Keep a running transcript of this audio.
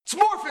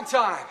Morphin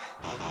time!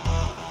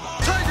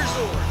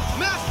 Tigerzord!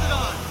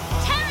 Mastodon!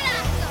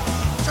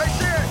 Pterodactyl!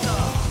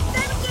 Triceratops!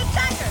 Saber-tooth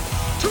tiger!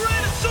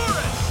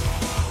 Tyrannosaurus!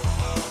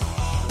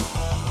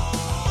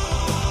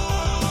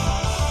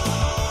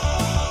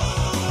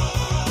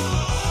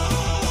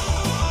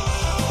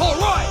 All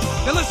right,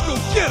 now let's go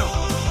get him!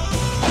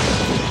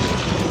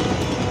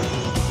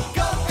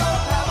 Go, go,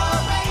 Power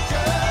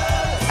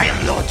Rangers! I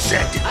am Lord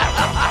Zed. Go, go,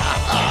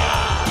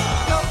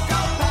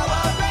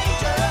 Power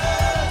Rangers!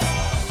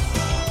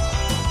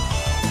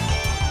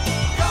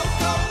 Go,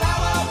 go,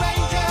 Power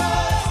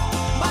Rangers!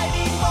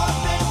 Mighty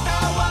Morphin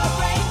Power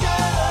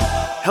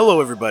Rangers!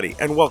 Hello everybody,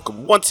 and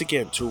welcome once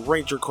again to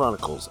Ranger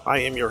Chronicles. I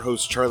am your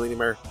host, Charlie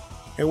Niemeyer,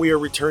 and we are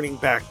returning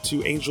back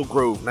to Angel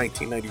Grove,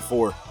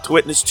 1994, to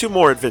witness two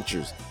more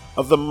adventures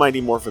of the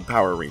Mighty Morphin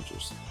Power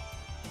Rangers.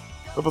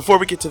 But before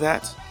we get to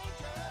that,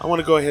 I want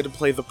to go ahead and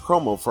play the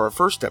promo for our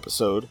first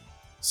episode,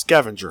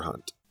 Scavenger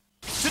Hunt.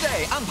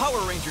 Today on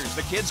Power Rangers,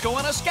 the kids go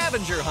on a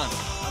scavenger hunt.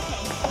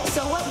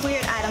 So what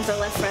weird items are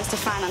left for us to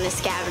find on this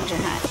scavenger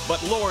hunt?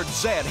 But Lord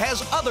Zed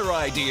has other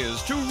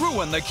ideas to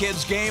ruin the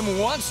kids' game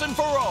once and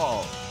for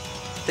all.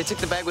 They took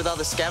the bag with all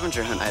the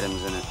scavenger hunt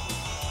items in it.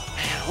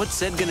 Man, what's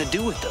Zed gonna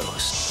do with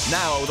those?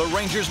 Now the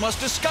Rangers must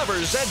discover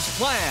Zed's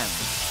plan.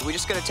 We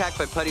just got attacked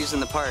by putties in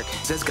the park.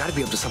 Zed's gotta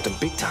be up to something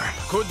big time.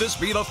 Could this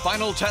be the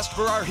final test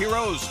for our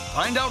heroes?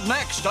 Find out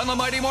next on the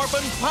Mighty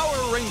Morphin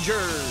Power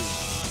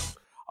Rangers.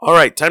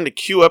 Alright, time to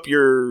queue up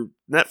your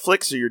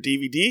Netflix or your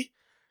DVD,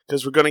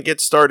 because we're going to get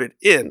started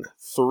in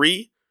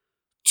 3,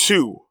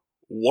 2,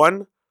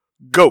 1,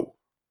 go!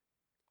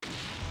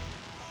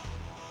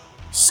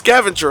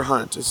 Scavenger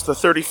Hunt is the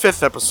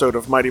 35th episode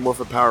of Mighty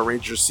Morphin Power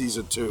Rangers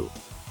Season 2.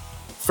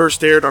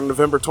 First aired on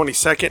November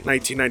 22nd,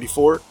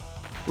 1994,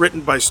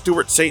 written by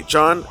Stuart St.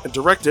 John and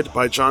directed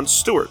by Jon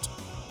Stewart.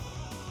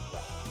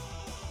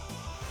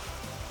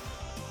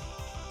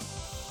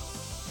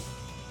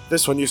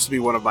 This one used to be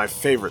one of my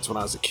favorites when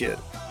I was a kid.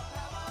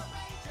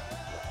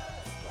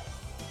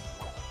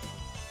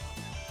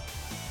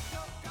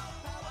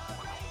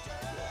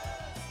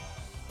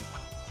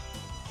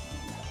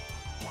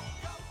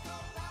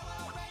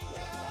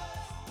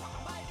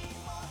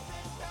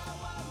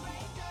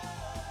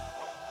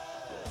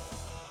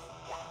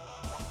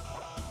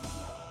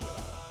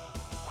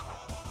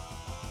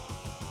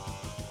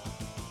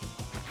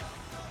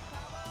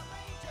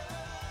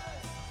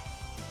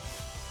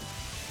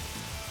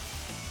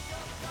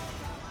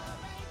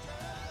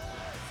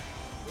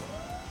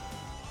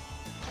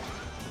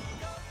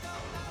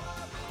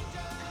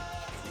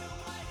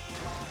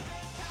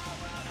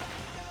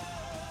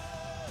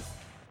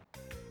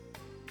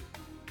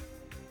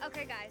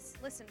 Okay guys,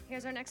 listen,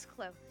 here's our next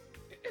clue.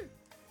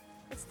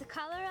 It's the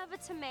color of a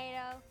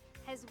tomato,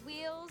 has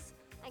wheels,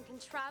 and can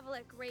travel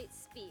at great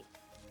speed.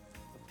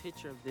 A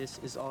picture of this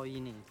is all you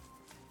need.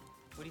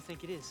 What do you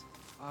think it is?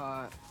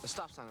 A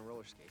stop sign on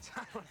roller skates.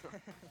 I don't know.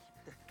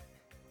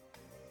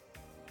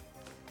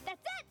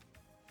 That's it!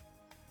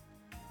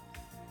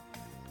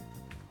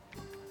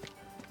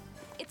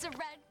 It's a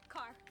red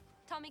car.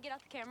 Tommy, get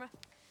out the camera.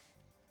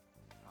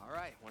 All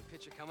right, one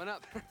picture coming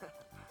up.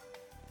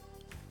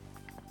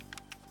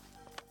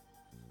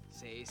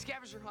 Say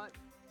scavenger hunt.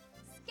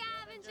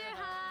 Scavenger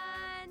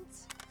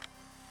hunt!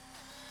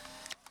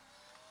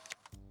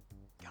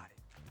 Got it.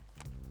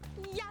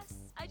 Yes!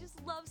 I just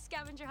love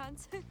scavenger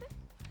hunts.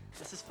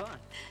 This is fun.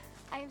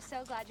 I am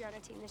so glad you're on our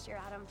team this year,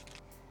 Adam.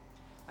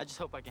 I just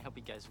hope I can help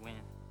you guys win.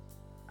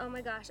 Oh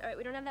my gosh, all right,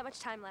 we don't have that much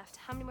time left.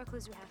 How many more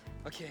clues do we have?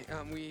 Okay,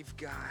 we've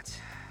got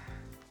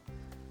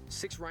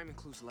 6 rhyming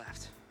clues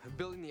left.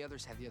 Building the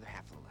others have the other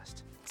half of the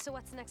list. So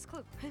what's the next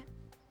clue?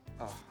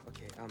 Oh,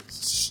 okay.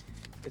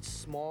 It's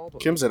small,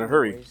 but Kim's in a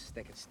hurry. ways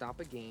that can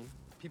stop a game.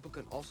 People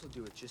can also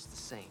do it just the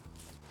same.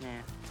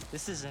 Nah,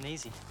 this isn't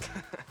easy.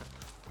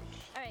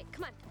 All right,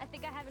 come on. I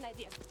think I have an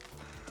idea.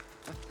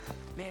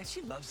 Man,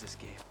 she loves this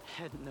game.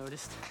 Hadn't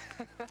noticed.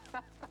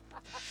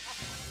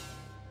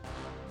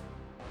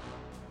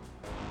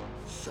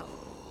 So,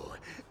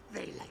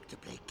 they like to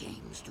play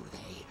games, do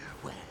they?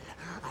 Well,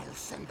 I'll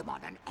send them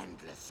on an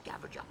endless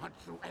scavenger hunt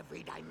through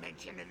every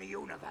dimension in the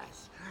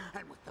universe.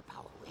 And with the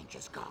Power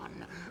Rangers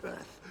gone,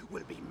 Earth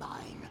will be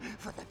mine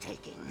for the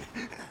taking.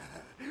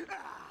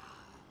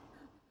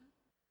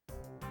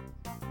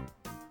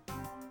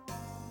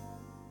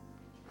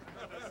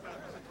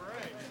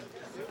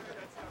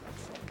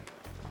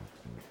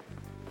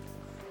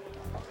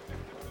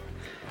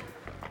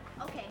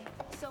 Okay,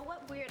 so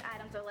what weird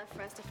items are left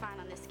for us to find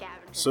on this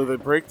scavenger So they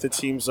break the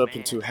teams up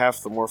into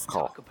half the morph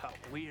call. Talk about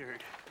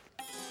weird.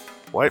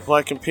 White,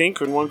 black, and pink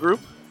in one group,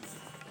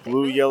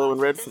 blue, yellow, and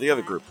red for the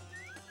other group.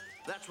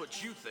 That's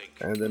what you think.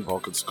 And then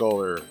Bulk and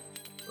Skull are...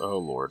 oh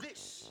lord.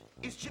 This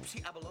is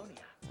Gypsy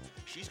Abalonia.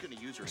 She's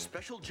gonna use her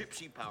special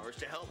gypsy powers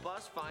to help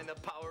us find the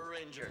Power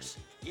Rangers.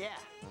 Yeah,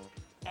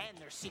 and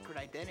their secret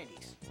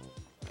identities.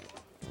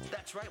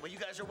 That's right, while you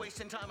guys are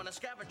wasting time on a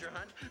scavenger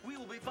hunt, we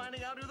will be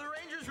finding out who the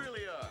Rangers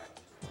really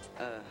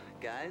are.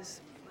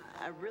 Guys,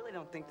 I really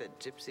don't think that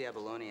Gypsy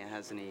Abalonia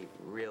has any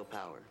real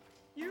power.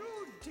 You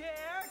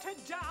dare to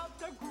doubt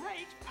the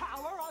great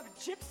power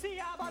Gypsy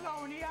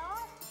Abalonia?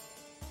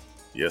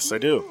 Yes, I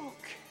do.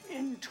 Look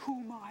into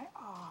my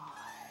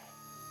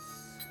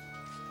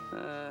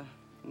eyes.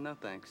 No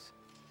thanks.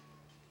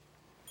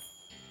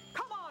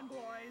 Come on,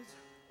 boys.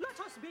 Let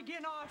us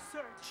begin our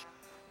search.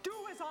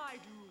 Do as I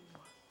do.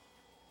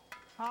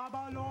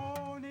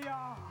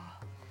 Abalonia.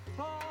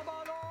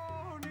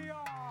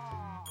 Abalonia.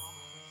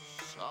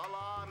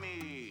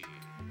 Salami.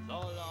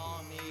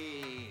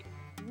 Salami.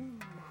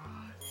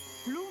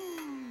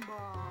 Lumba.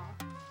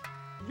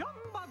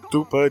 Yumba.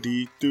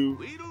 Doop-a-dee-doo.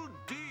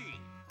 Tweedledee.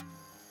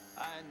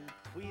 And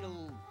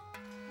Tweedle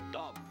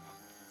Dum.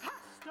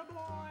 Faster,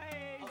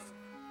 boys.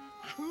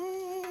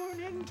 Tune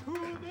into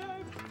the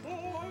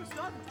force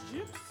of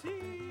Gypsy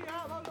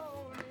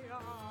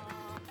Avalonia.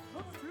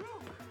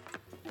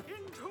 Look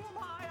into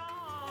my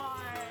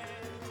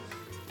eyes.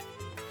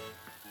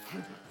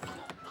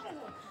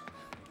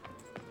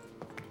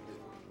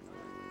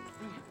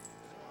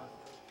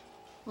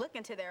 Look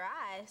into their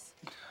eyes.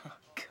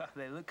 God,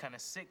 they look kind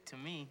of sick to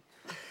me.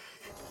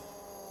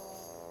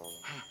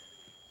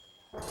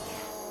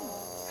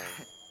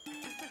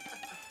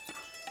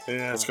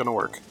 Yeah, it's gonna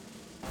work.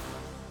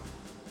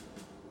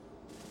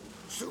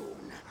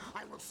 Soon,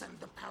 I will send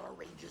the Power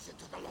Rangers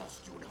into the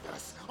Lost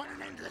Universe on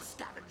an endless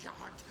scavenger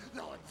hunt,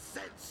 Lord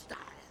Zed style.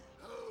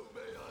 How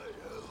may I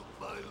help,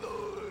 my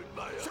lord,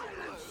 my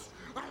Silence!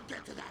 I'll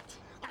get to that.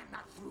 I'm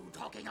not through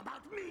talking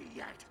about me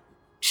yet.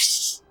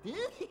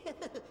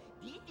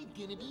 This is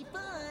gonna be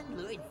fun.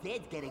 Lord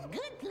Zed's got a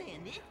good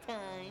plan this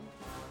time.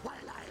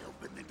 While I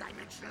open the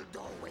dimensional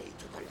doorway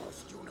to the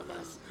Lost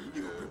Universe,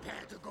 you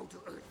prepare to go to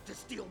Earth to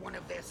steal one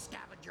of their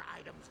scavenger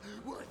items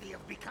worthy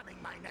of becoming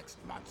my next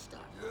monster.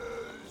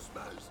 Yes,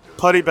 master.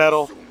 Putty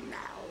battle. Soon now,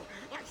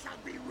 I shall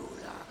be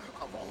ruler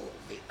of all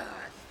the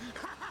Earth.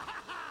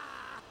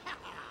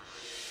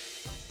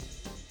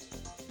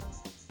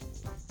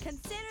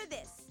 Consider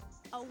this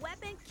a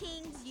weapon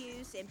kings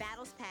used in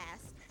battles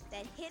past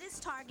that hit his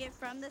target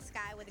from the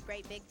sky with a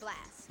great big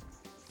blast.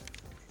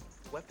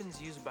 Weapons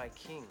used by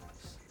kings.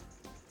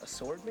 A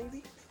sword,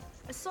 maybe?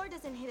 A sword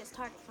doesn't hit his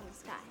target from the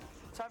sky.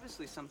 It's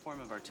obviously some form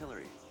of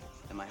artillery,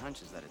 and my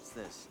hunch is that it's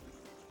this.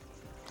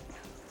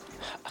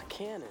 A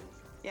cannon.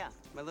 Yeah,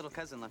 my little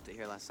cousin left it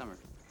here last summer.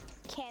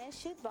 Cannons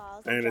shoot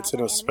balls. And that it's drop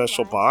in a on enemy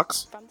special lines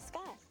box? from the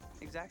sky.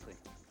 Exactly.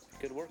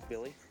 Good work,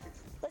 Billy.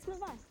 Let's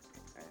move on.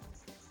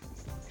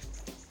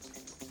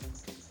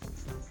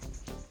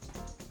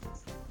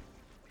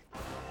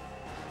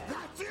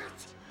 That's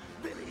it!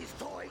 Billy's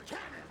toy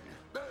cannon!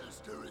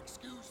 Master,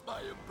 excuse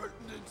my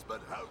impertinence,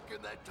 but how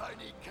can that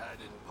tiny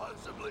cannon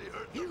possibly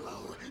hurt the You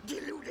power?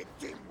 deluded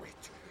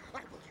dimwit!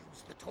 I will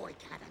use the toy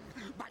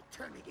cannon by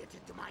turning it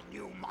into my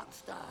new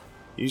monster.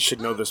 You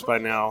should know this by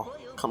now.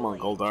 Come on,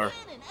 Goldar.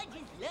 Cannon, I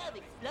just love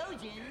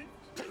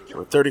explosions.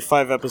 We're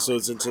 35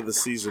 episodes into the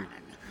season,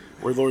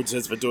 where Lord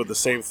Zed's been doing the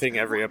same thing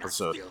every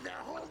episode. Steal their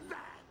whole bag.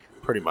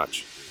 Pretty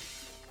much.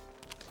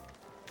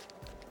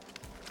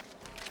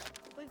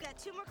 We've got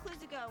 2 more clues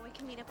to go and we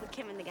can meet up with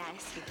Kim and the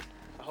guys.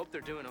 I hope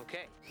they're doing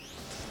okay.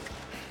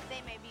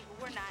 They may be,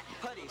 but we're not.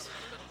 Putties.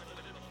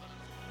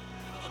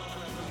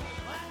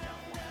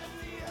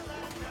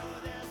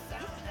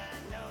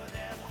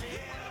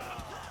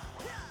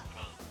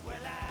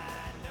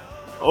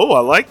 Oh, I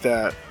like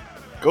that.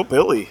 Go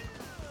Billy.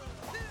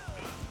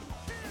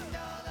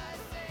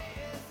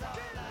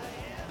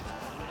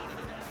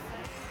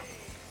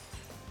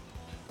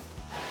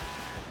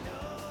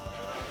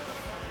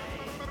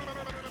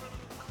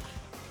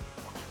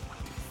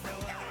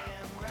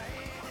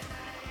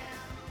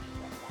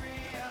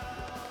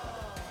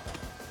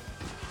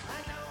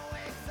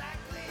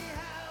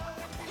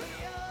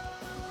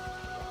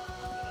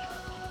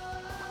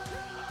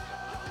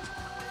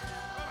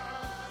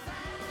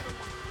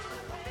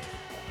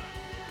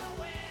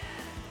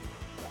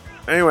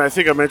 Anyway, I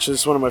think I mentioned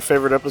this is one of my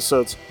favorite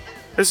episodes.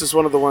 This is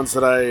one of the ones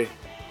that I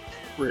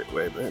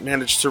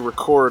managed to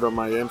record on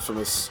my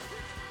infamous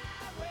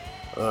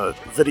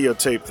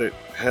videotape that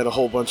had a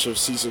whole bunch of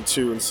Season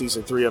 2 and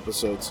Season 3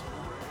 episodes.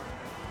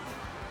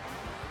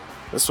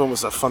 This one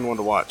was a fun one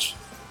to watch.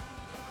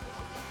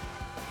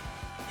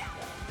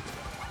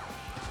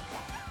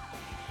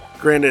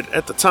 Granted,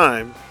 at the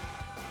time,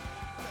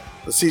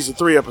 the Season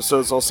 3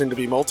 episodes all seemed to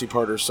be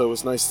multi-parters, so it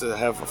was nice to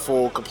have a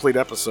full, complete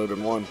episode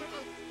in one.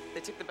 They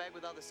took the bag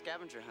with all the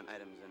scavenger hunt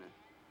items in it.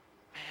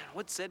 Man,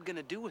 what's Zed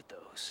gonna do with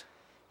those?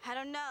 I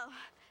don't know,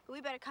 but we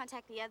better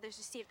contact the others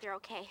to see if they're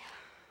okay.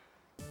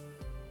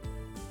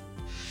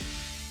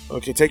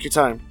 Okay, take your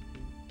time.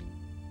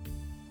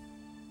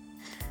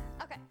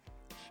 Okay.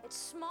 It's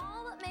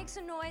small but makes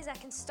a noise that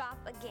can stop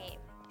a game.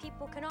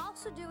 People can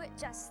also do it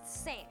just the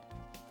same.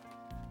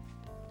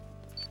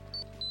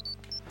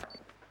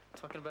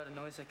 Talking about a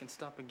noise that can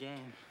stop a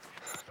game.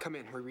 Come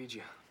in, we read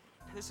you.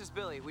 This is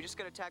Billy. We just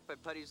got attacked by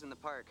putties in the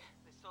park.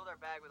 They stole our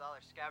bag with all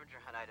our scavenger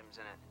hunt items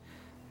in it.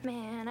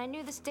 Man, I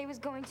knew this day was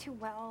going too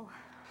well.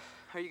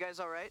 Are you guys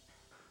all right?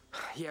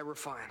 Yeah, we're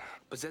fine.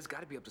 But Zed's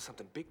gotta be up to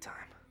something big time.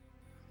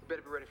 We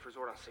better be ready for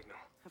Zordon signal.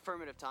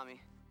 Affirmative, Tommy.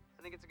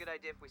 I think it's a good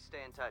idea if we stay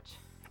in touch.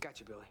 Got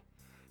you, Billy.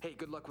 Hey,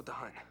 good luck with the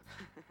hunt.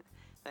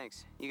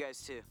 Thanks. You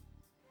guys too.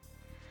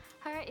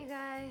 All right, you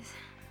guys.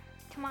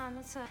 Come on,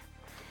 let's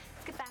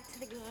get back to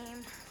the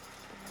game.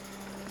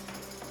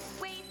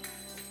 Wait.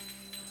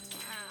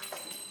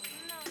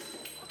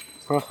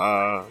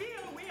 Haha.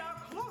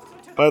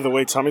 By the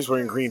way, Tommy's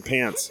wearing green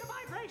pants.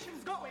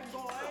 Vibrations going,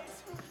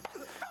 boys.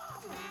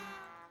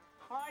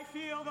 I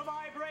feel the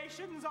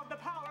vibrations of the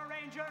Power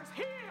Rangers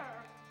here.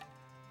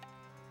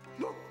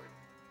 Look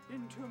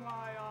into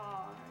my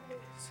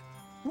eyes.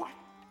 What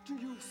do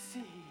you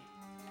see?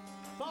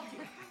 Bucky!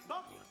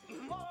 Bucky!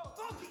 Whoa,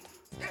 Bucky!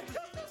 It's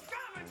just the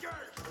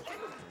Scavengers!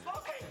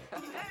 Bucky!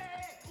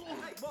 Hey!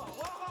 Hey, whoa,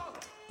 whoa, whoa!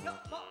 No,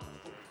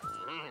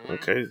 whoa.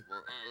 Okay.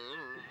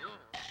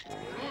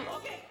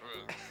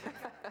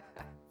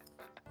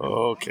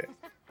 Okay.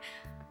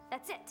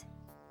 That's it.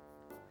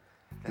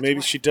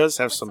 Maybe she does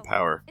have some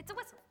power. It's a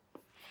whistle.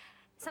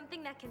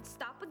 Something that can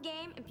stop a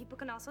game, and people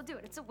can also do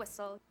it. It's a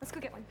whistle. Let's go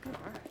get one. Come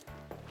on.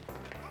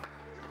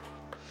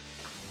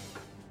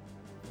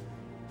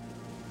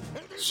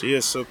 She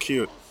is so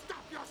cute.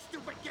 Stop your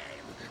stupid game!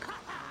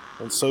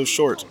 And so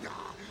short.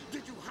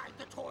 Did you hide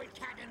the toy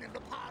cannon in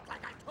the park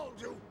like I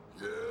told you?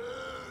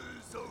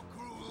 Yes, oh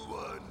cruel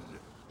one.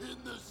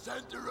 In the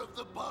center of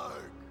the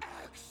park.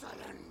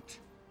 Excellent.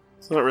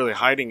 It's not really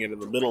hiding it in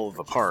the middle of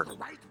the park. The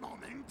right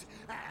moment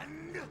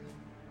and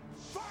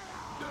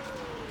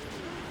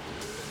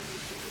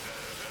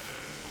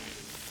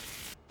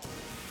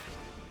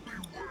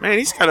Man,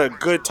 he's got a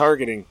good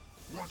targeting.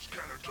 Once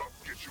Canatop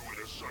gets you in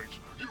his sights,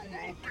 you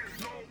will be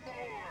no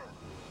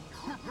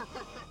more.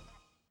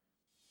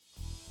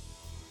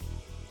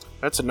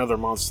 That's another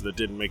monster that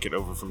didn't make it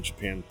over from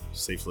Japan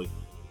safely.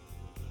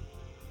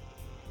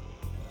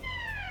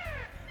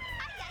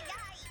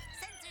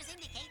 Sensors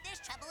indicate there's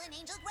trouble in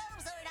Angel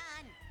Grove,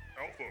 Zordon.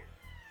 Alpha,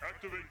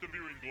 activate the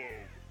viewing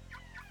globe.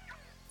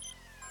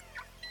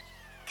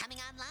 Coming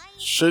online.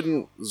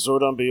 Shouldn't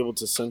Zordon be able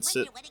to sense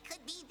it? What it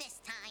could be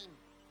this time.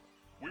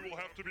 We will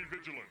have to be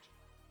vigilant.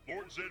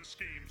 Lord Zed's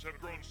schemes have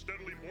grown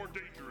steadily more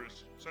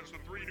dangerous since the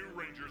 3 new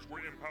Rangers were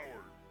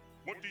empowered.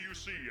 What do you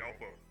see,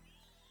 Alpha?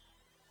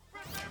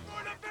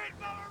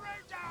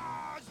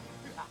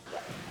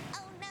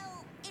 Oh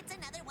no! It's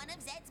another one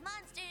of Zed's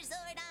monsters,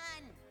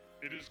 Zordon.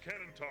 It is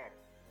Canatop,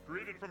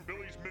 created from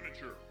Billy's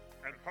miniature,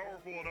 and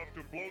powerful enough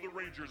to blow the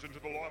Rangers into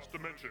the Lost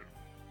Dimension.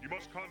 You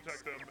must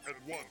contact them at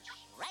once.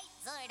 Right,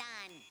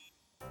 Zordon.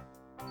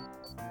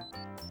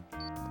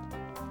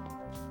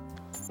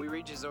 We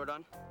read you,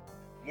 Zordon.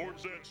 Lord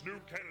Zed's new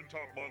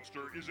Canatop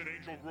monster is in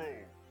Angel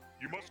Grove.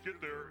 You must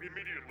get there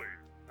immediately.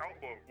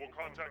 Alpha will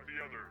contact the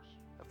others.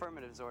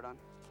 Affirmative, Zordon.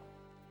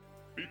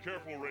 Be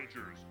careful,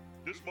 Rangers.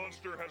 This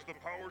monster has the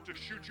power to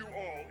shoot you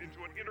all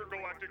into an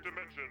intergalactic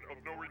dimension of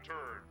no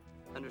return.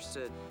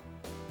 Understood.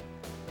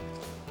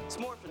 It's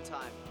morphin'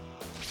 time.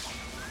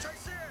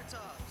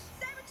 Triceratops!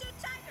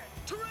 Saber-tooth tiger!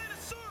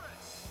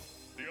 Tyrannosaurus!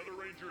 The other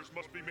Rangers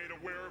must be made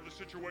aware of the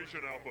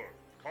situation, Alpha.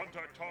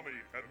 Contact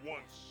Tommy at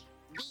once.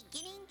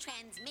 Beginning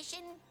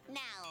transmission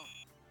now.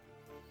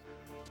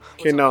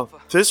 Okay, now,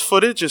 this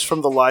footage is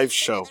from the live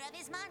show. Another of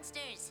his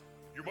monsters.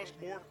 You must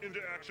morph into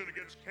action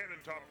against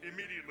Canatop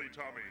immediately,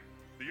 Tommy.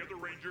 The other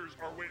Rangers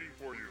are waiting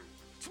for you.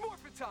 It's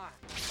morphin' time!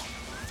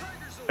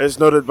 As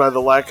noted by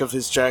the lack of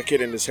his jacket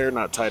and his hair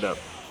not tied up.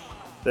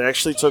 They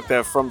actually took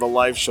that from the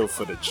live show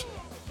footage.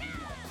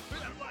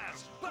 At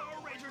last, Power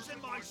Rangers in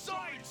my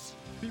sights!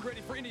 Be ready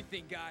for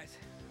anything, guys.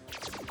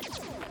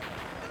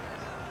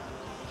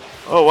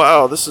 Oh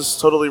wow, this is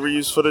totally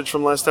reused footage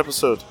from last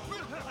episode.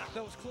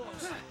 That was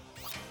close.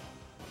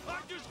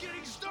 I'm just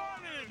getting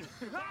started!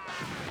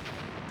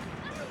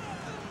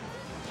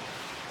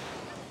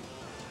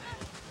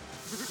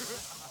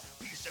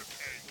 Piece of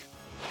cake!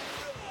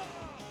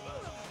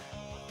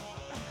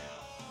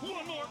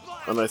 One more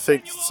blast, And I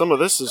think some of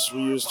this is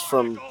reused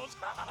from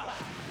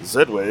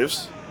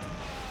Z-Waves.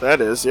 That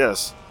is,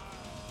 yes.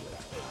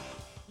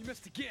 You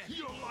missed again.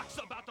 Your luck's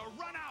about to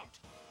run out!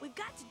 We've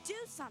got to do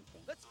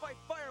something. Let's fight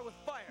fire with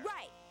fire.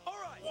 Right. All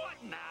right.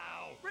 What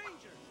now?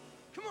 Rangers,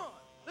 come on.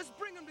 Let's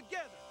bring them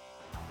together.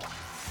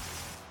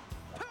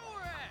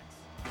 Power Axe.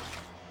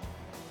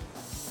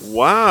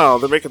 Wow,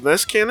 they're making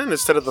this cannon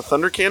instead of the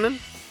Thunder Cannon?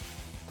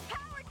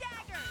 Power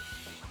daggers.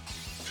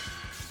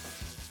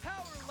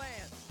 Power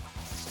Lance.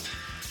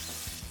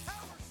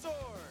 Power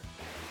Sword.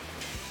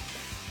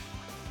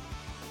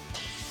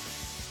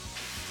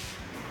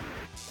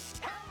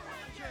 Power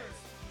Rangers.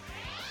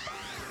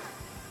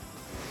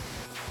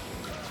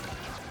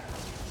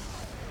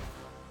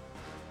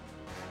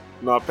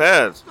 Not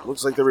bad.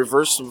 Looks like they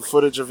reversed some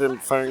footage of him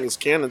firing his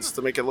cannons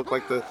to make it look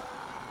like the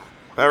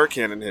power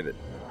cannon hit it.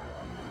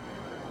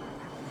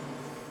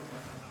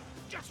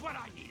 Just what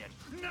I needed!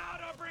 Now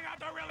to bring out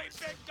the really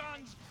big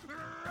guns!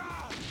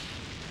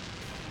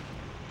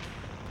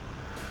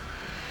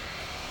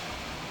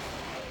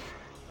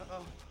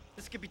 Uh-oh.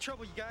 This could be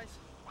trouble, you guys.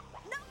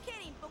 No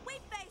kidding, but we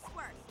face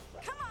worse.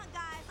 Come on,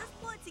 guys. Let's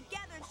pull it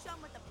together and show them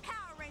what the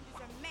Power Rangers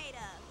are made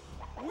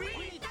of. We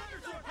need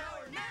Thundersword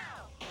power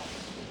now!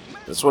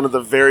 It's one of the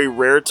very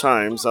rare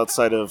times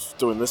outside of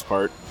doing this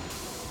part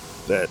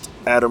that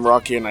Adam,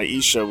 Rocky, and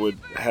Aisha would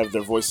have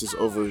their voices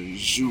over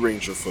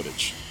Zyuranger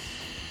footage.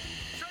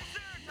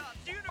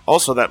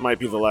 Also, that might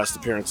be the last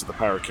appearance of the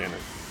Power Cannon.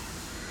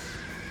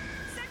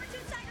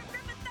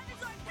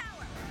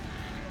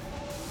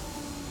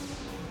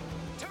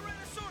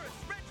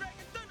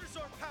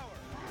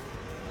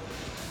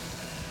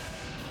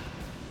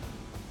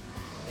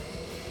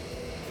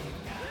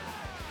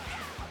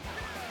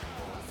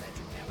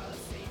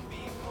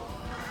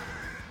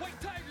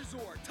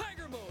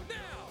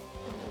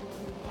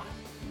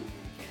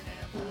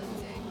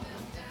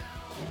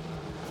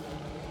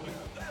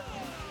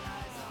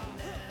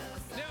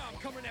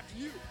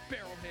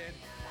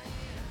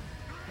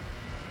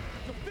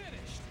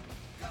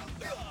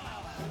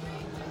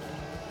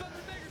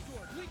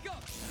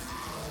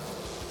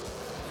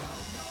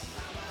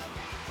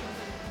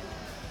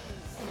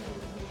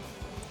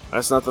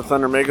 That's not the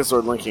Thunder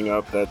Megazord linking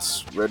up,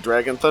 that's Red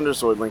Dragon Thunder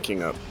Sword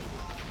linking up.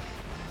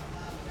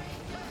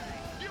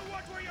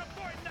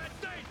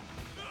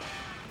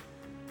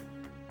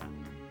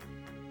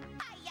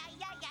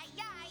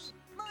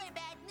 More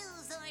bad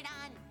news,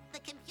 Zordon. The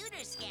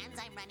computer scans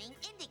I'm running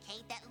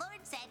indicate that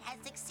Lord Zed has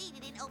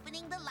succeeded in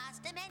opening the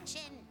Lost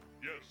Dimension.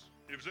 Yes,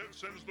 if Zed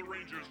sends the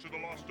Rangers to the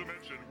Lost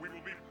Dimension, we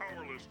will be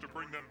powerless to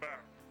bring them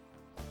back.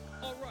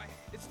 All right,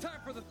 it's time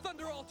for the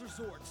Thunder Altar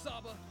Sword,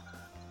 Saba.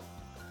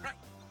 Right.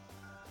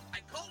 I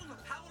call him a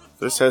paladin.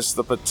 This has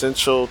the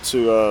potential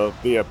to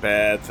be a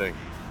bad thing.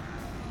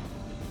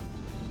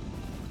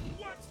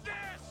 What's this?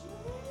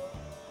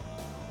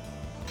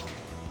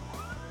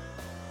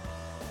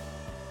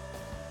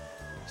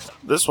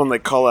 This one they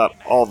call out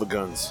all the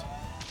guns.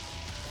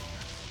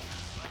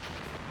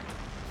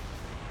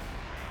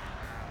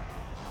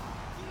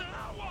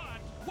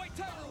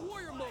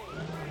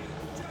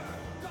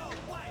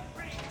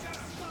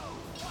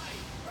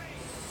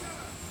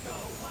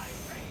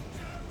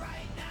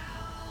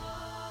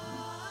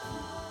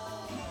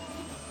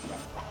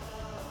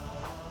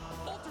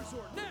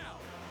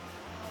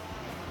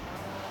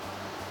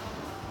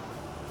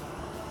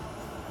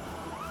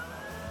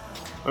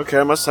 Okay,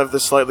 I must have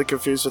this slightly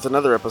confused with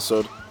another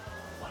episode.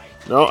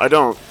 No, I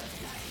don't.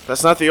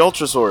 That's not the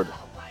Ultra Sword.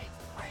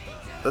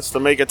 That's the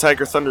Mega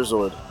Tiger Thunder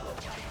Sword.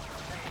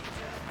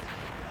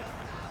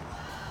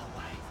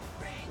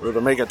 Or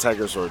the Mega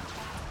Tiger Sword.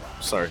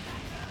 Sorry.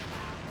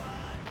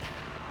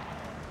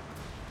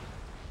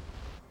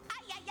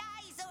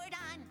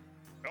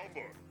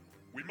 Alpha,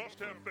 we must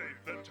have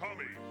faith that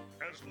Tommy,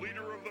 as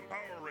leader of the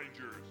Power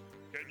Rangers,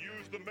 can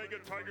use the Mega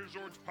Tiger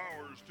Zord's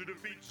powers to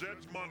defeat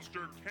Zed's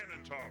monster,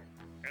 Cannon Top,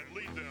 and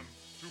lead them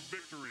to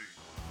victory.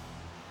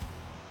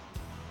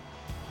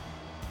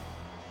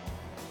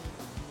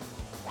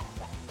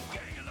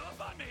 Ganging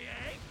up on me,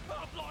 eh?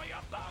 I'll blow you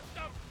both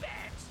to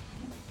bits!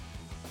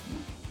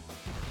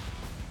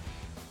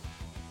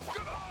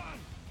 Come on!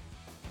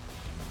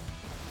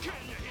 Can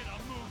you hit a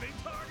moving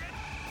target?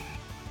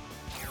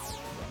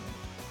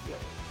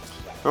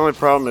 The only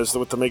problem is that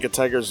with the Mega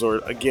Tiger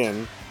Zord,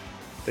 again,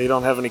 they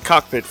don't have any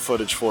cockpit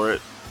footage for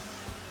it.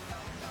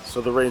 So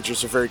the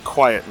Rangers are very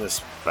quiet in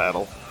this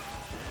battle.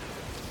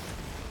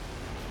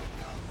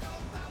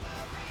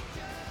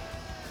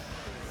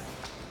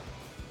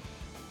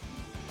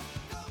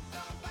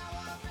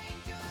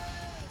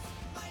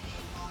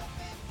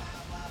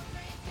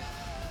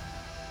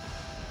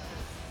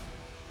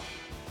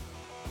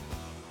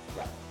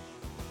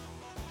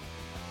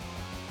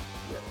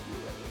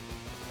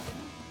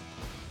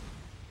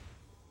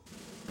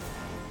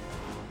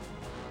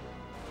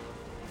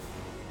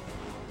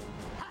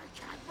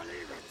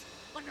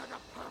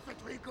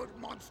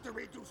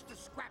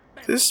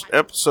 This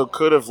episode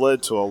could have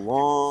led to a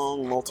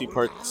long,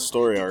 multi-part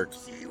story arc.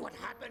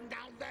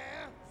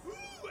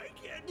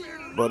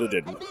 But it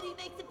didn't.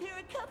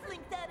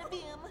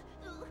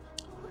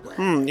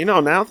 You know,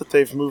 now that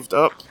they've moved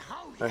up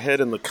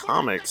ahead in the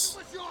comics,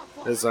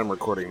 as I'm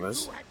recording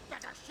this,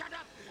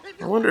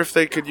 I wonder if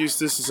they could use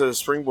this as a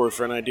springboard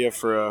for an idea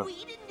for a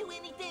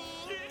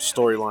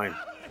storyline.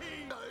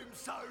 I'm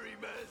sorry,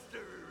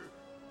 Master.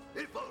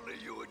 If only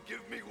you would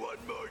give me one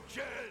more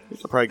chance. You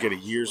could probably get a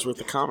year's worth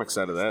of comics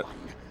out of that.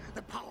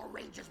 The Power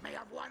Rangers may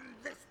have won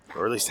this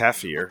Or at least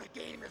half a year. The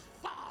game is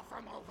far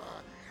from over,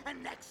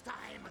 and next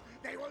time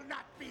they will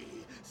not be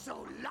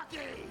so lucky.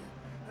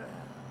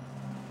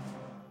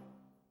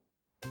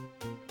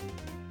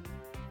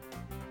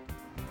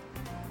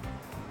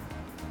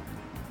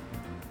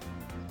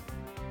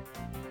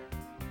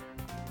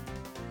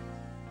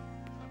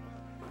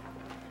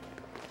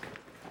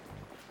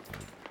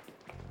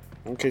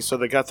 Okay, so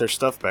they got their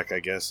stuff back, I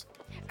guess.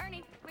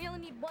 Ernie, we only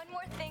need one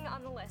more thing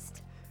on the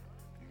list.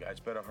 You guys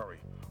better hurry.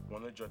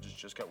 One of the judges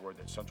just got word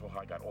that Central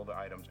High got all the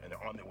items and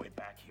they're on their way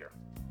back here.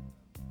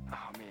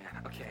 Oh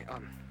man, okay,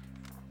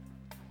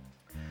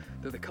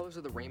 they're the colors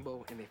of the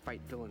rainbow and they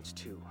fight villains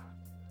too.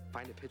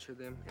 Find a picture of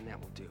them and that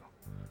will do.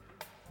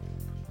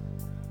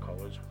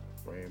 Colors,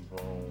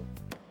 rainbow.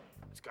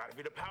 It's gotta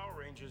be the Power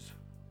Rangers.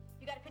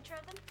 You got a picture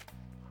of them?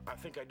 I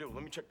think I do.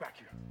 Let me check back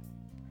here.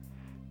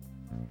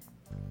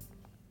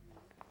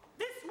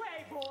 This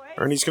way, boys.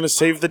 Ernie's gonna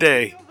save the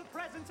day. Feel the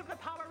presence of the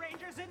Power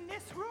Rangers in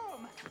this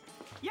room.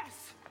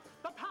 Yes,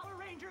 the Power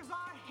Rangers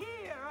are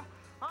here.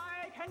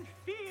 I can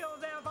feel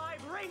their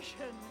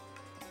vibration.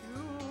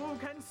 You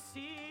can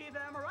see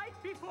them right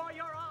before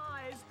your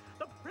eyes.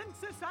 The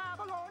Princess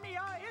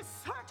Avalonia is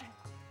certain.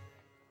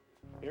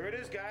 Here it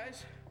is,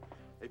 guys.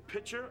 A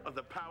picture of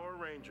the Power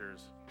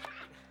Rangers.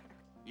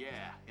 Yeah,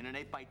 in an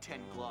 8x10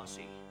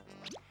 glossy.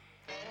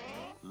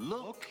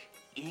 Look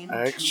into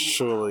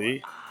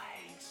Actually,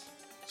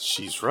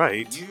 she's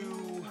right.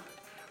 You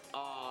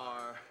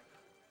are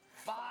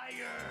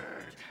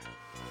fired.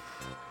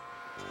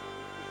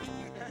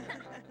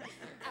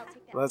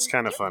 That's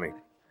kind of funny.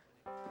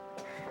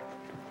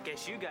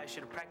 Guess you guys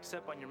should have practiced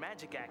up on your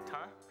magic act,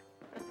 huh?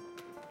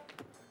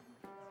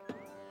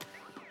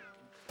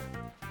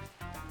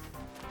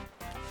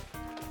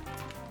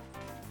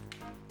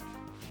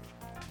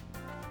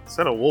 Is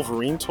that a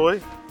Wolverine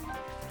toy?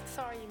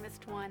 Sorry you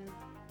missed one.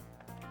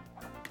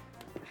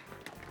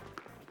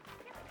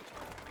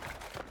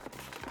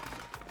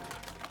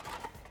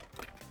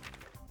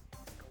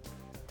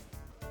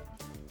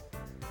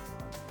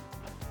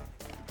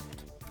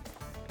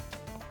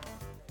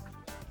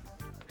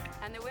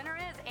 And the winner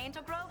is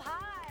Angel Grove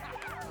High.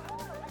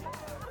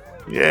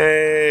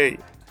 Yay!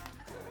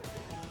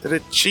 Did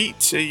it cheat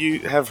to you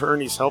have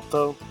Ernie's help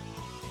though?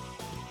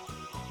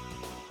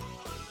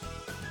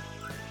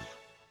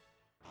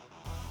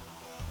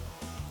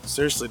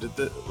 Seriously,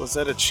 was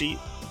that a cheat?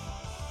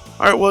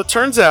 Alright, well it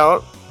turns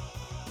out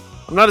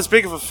I'm not as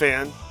big of a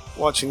fan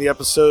watching the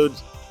episode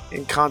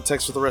in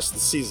context with the rest of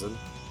the season.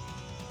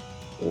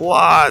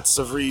 Lots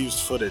of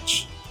reused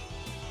footage.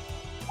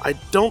 I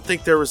don't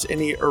think there was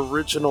any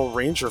original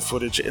Ranger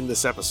footage in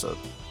this episode.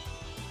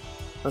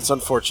 That's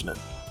unfortunate.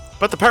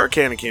 But the Power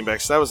Cannon came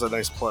back, so that was a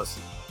nice plus.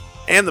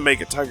 And the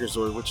Mega Tiger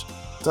Zord, which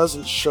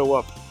doesn't show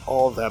up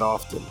all that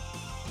often.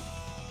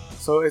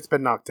 So it's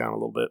been knocked down a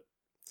little bit.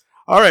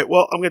 Alright,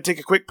 well, I'm going to take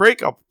a quick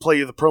break. I'll play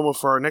you the promo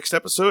for our next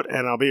episode,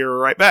 and I'll be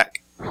right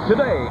back.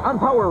 Today on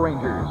Power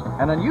Rangers,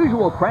 an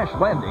unusual crash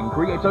landing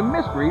creates a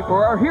mystery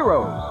for our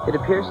heroes. It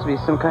appears to be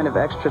some kind of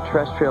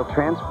extraterrestrial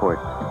transport.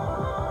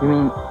 You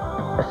mean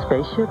a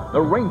spaceship?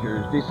 The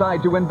Rangers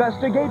decide to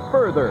investigate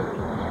further.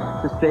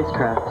 It's a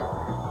spacecraft.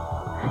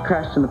 It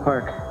crashed in the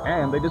park.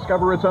 And they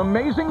discover its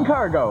amazing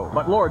cargo.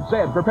 But Lord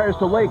Zed prepares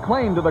to lay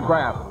claim to the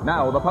craft.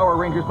 Now the Power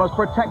Rangers must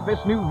protect this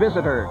new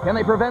visitor. Can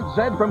they prevent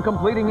Zed from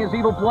completing his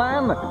evil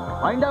plan?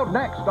 Find out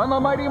next on the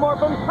Mighty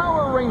Morphin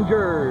Power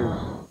Rangers.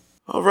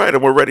 Alright,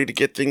 and we're ready to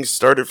get things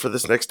started for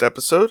this next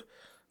episode.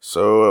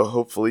 So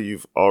hopefully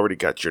you've already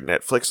got your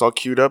Netflix all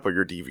queued up or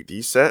your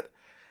DVD set.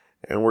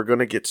 And we're going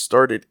to get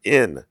started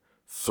in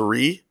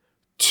 3,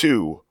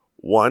 2,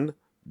 1,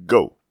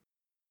 go.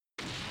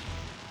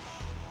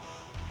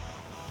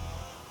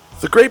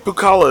 The Great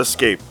Bookala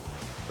Escape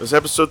was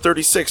episode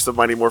 36 of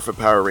Mighty Morphin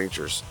Power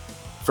Rangers.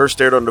 First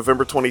aired on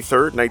November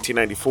 23rd,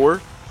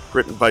 1994,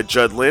 written by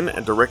Judd Lynn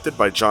and directed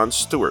by Jon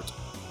Stewart.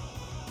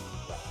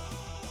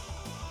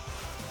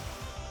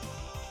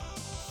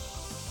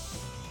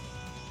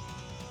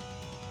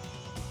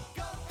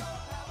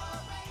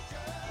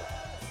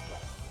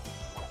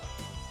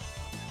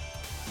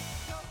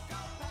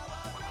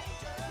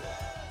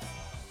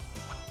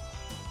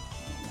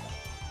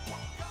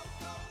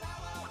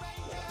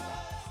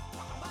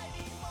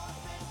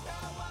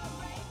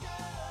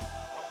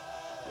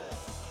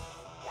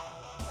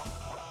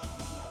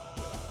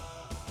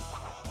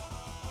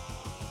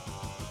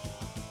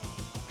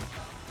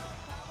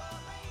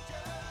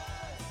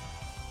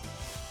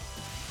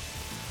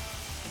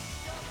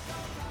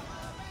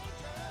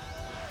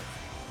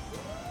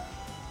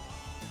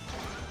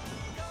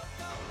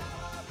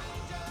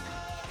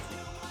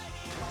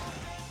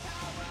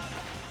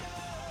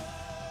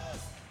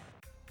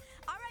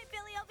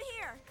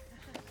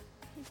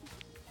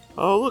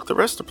 Oh, look, the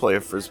rest are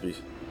playing Frisbee.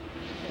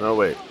 No,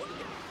 wait.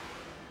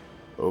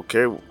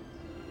 Okay.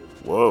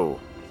 Whoa.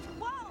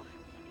 Whoa!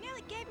 You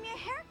nearly gave me a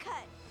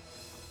haircut.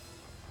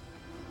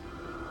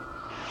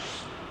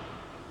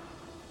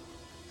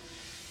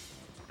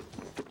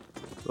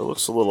 It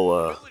looks a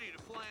little,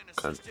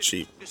 kind of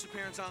cheap.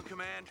 Disappearance on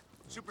command.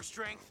 Super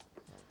strength.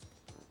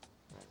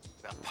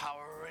 The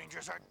Power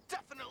Rangers are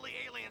definitely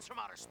aliens from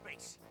outer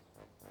space.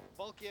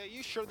 Bulky, are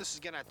you sure this is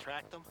gonna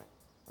attract them?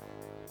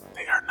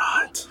 They are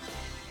not.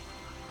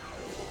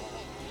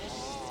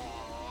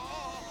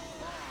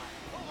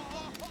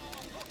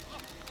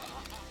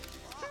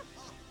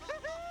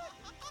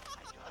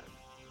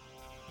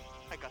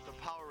 I got the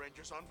Power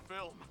Rangers on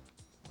film.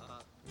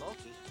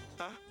 Bulky?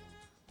 Huh?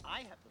 I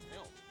have the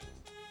film.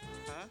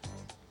 Huh?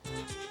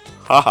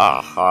 Ha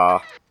ha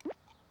ha.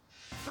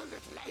 The little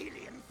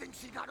alien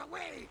thinks he got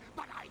away,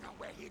 but I know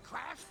where he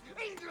crashed.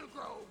 Angel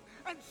Grove.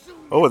 And soon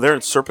Oh, they're in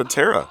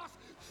Serpentera.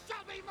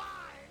 shall be mine.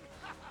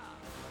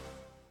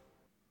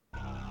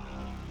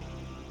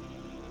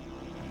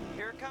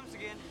 Here it comes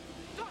again.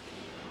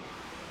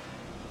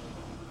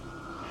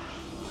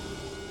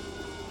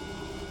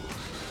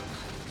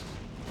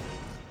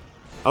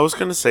 I was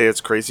gonna say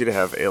it's crazy to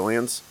have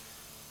aliens,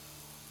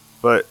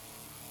 but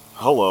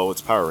Hello, it's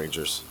Power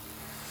Rangers.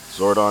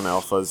 Zordon,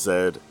 Alpha,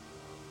 Zed.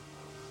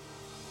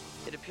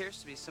 It appears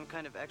to be some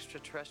kind of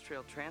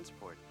extraterrestrial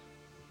transport.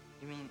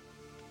 You mean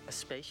a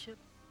spaceship?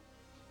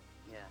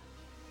 Yeah.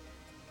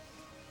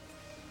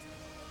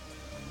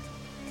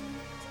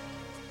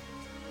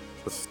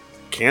 With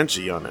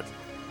kanji on it.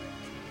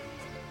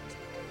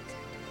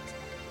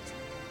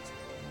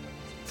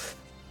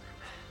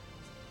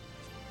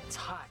 It's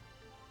hot.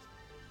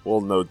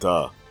 Well, no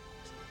duh.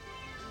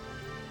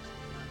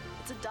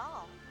 It's a doll.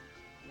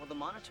 Well, the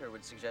monitor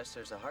would suggest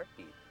there's a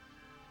heartbeat.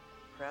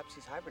 Perhaps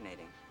he's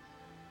hibernating.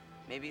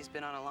 Maybe he's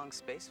been on a long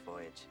space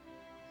voyage.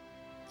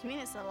 You mean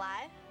it's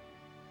alive?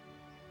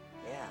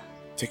 Yeah.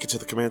 Take it to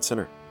the command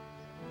center.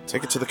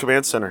 Take it to the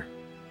command center.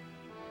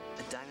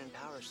 A diamond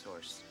power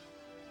source.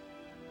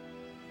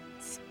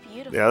 It's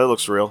beautiful. Yeah, that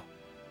looks real.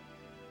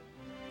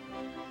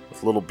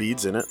 With little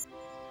beads in it.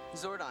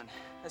 Zordon,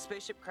 a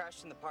spaceship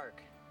crashed in the park.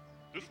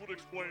 This would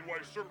explain why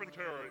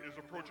Serpentera is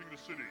approaching the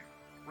city.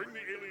 Bring the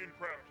alien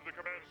craft to the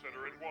command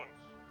center at once.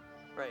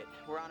 Right,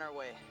 we're on our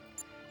way.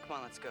 Come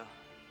on, let's go.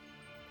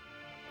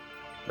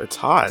 It's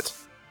hot.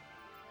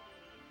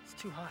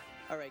 It's too hot.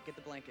 All right, get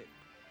the blanket.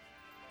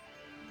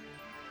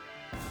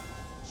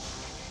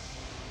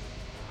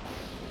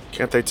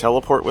 Can't they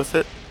teleport with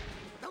it?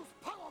 Those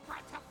power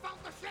brats have found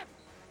the ship!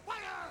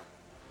 Fire!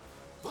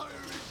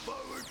 Firing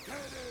forward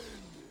cannon!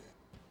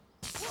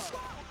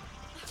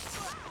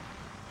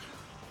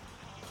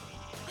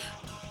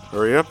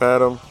 Hurry up,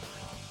 Adam.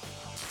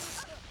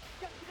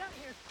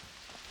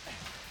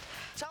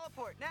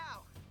 Teleport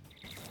now!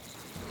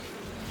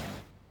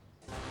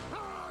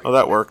 Oh,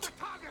 that worked.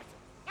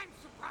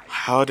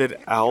 How did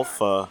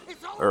Alpha...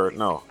 Or,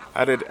 no.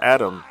 How did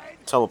Adam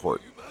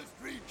teleport?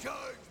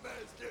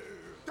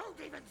 Don't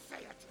even say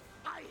it!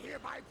 I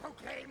hereby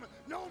proclaim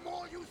no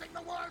more using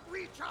the word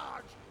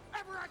recharge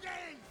ever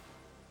again!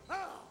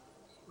 Oh.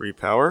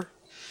 Repower?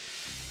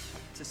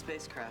 It's a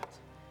spacecraft.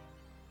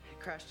 It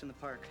crashed in the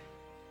park.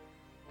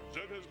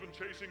 Zed has been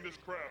chasing this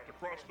craft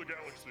across the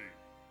galaxy.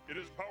 It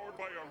is powered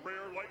by a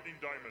rare lightning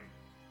diamond.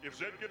 If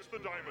Zed gets the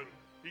diamond,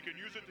 he can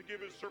use it to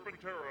give his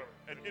Serpentera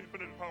an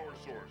infinite power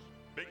source,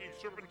 making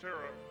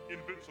Serpentera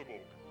invincible.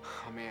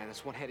 Oh man,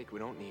 that's one headache we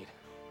don't need.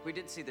 We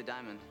did see the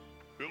diamond.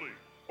 Billy,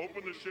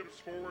 open the ship's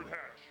forward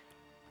hatch.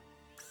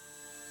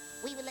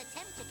 We will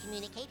attempt to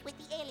communicate with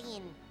the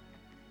alien.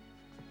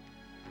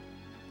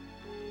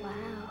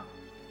 Wow.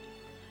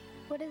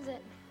 What is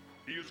it?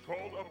 He is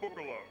called a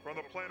Bookala from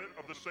the planet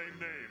of the same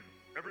name.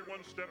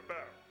 Everyone step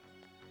back.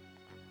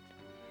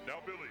 Now,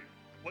 Billy,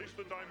 place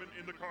the diamond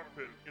in the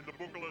cockpit in the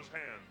Bookala's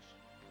hands.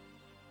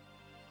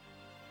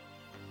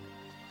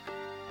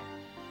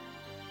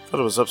 I thought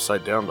it was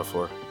upside down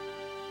before.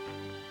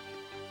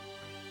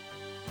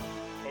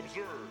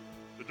 Observe.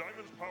 The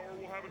diamond's power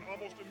will have an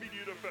almost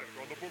immediate effect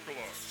on the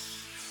Bookala.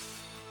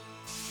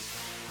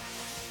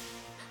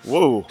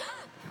 Whoa.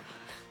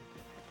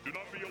 Do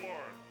not be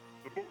alarmed.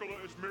 The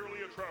Bookala is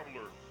merely a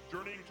traveler,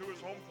 journeying to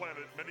his home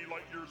planet many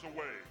light years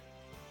away.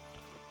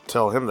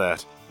 Tell him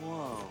that.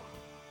 Whoa.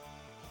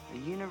 A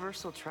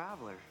universal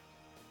traveler.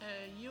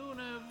 A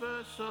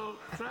universal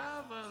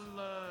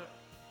traveler.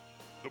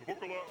 The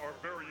Bookala are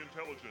very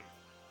intelligent.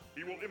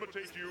 He will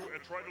imitate you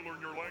and try to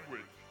learn your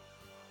language.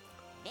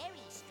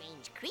 Very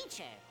strange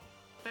creature.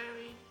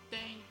 Very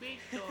dang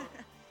creature.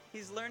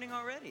 He's learning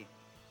already.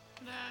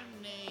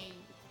 Learning.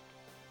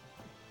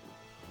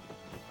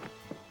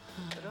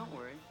 But don't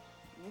worry,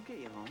 we'll get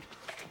you home.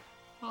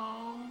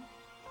 Home?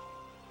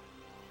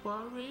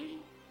 Worry?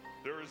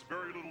 There is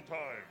very little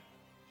time.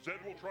 Zed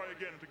will try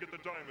again to get the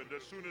diamond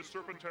as soon as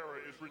Serpentera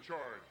is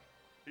recharged.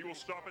 He will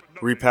stop at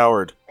nothing.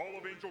 Repowered. All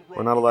of Angel Grove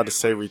We're not allowed to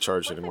say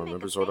recharged What if we anymore,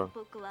 make remember, a fake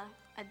Zordon? Bookala,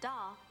 a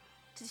doll,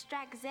 to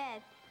distract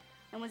Zed,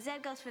 and when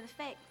Zed goes for the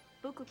fake,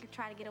 Bookala can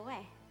try to get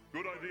away.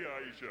 Good idea,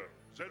 Aisha.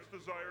 Zed's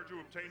desire to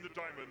obtain the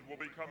diamond will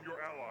become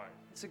your ally.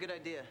 It's a good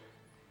idea.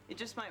 It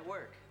just might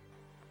work.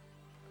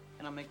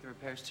 And I'll make the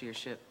repairs to your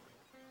ship.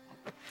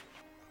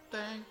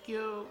 Thank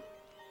you.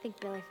 I think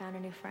Billy found a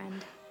new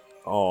friend.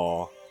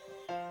 Aw.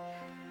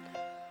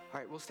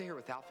 Alright, we'll stay here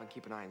with Alpha and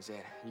keep an eye on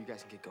Zed. You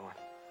guys can get going.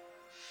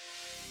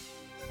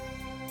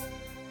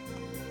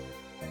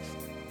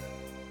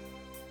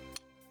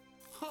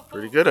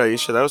 Pretty good,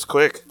 Aisha. That was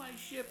quick. My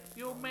ship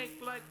you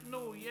make like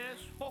new, yes?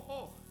 Ho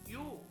ho.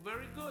 You,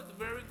 very good,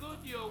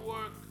 your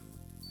work.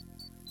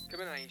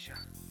 Come in, Aisha.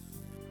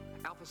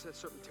 Alpha said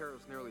Serpentera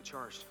was nearly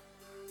charged.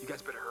 You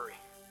guys better hurry.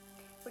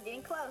 We're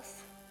getting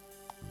close.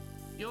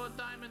 Your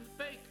diamond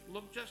fake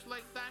look just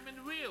like diamond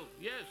real,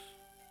 yes.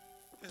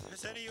 If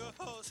there's any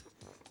UFOs,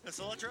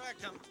 this'll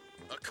attract them.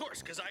 Of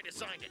course, because I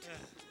designed it.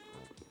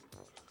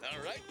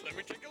 All right, let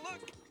me take a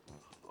look.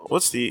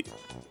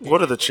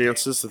 What are the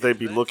chances that they'd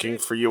be looking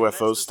for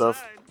UFO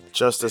stuff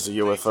just as a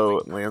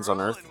UFO lands on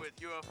Earth? With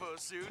UFO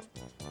soon.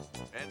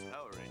 And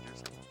Power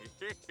Rangers.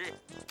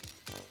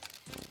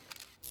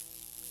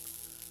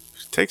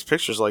 If it takes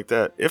pictures like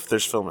that, if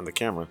there's film in the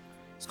camera,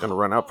 it's gonna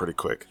run out pretty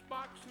quick.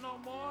 Box no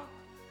more?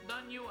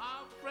 Done you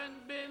out, friend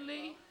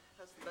Billy?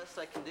 That's the best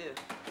I can do.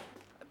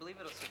 I believe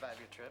it'll survive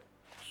your trip.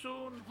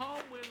 soon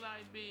home will I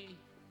be?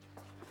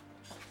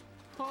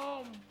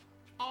 Home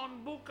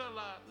on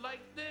Bookala, like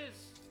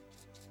this.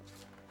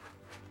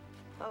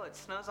 Oh, it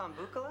snows on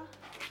Bookala?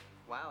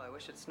 Wow, I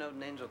wish it snowed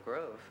in Angel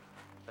Grove,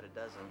 but it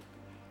doesn't.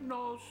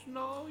 No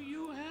snow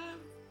you have?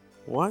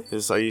 Why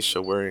is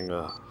Aisha wearing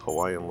a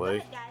Hawaiian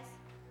lei?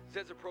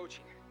 Zed's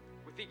approaching.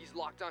 We think he's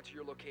locked onto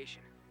your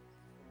location.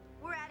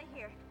 We're out of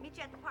here. Meet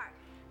you at the park.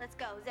 Let's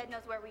go. Zed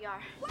knows where we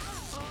are.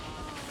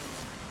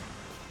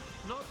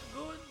 Not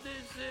good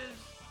this is.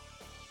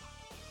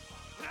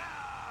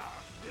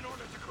 In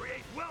order to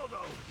create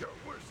Weldo, your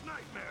worst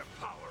nightmare,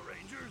 Power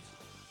Rangers.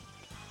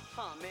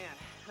 Oh man,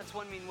 that's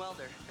one mean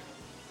welder.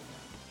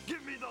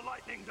 Give me the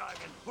lightning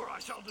diamond, or I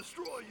shall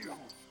destroy you.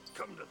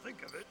 Come to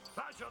think of it,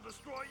 I shall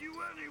destroy you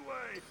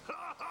anyway.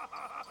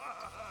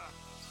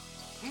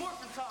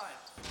 Morphin time!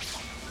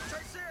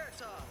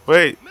 Triceratops!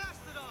 Wait,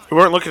 we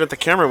weren't looking at the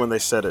camera when they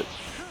said it.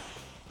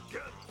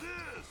 Get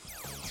this!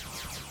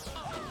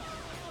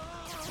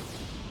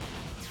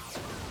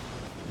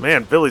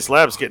 Man, Billy's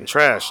lab's getting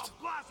trashed.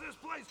 Blast this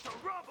place to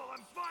rubble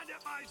and find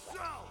it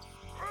myself!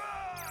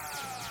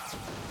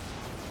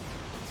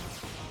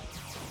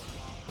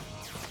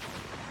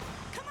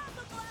 Come on,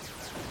 Bookala!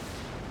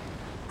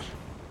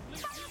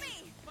 Follow me!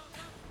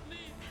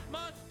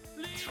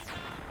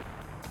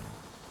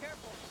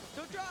 Careful!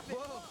 Don't drop it!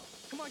 Whoa!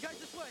 Come on, guys,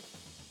 this way!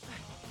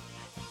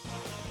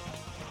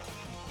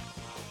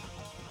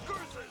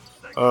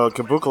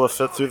 Can Bookala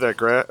fit through that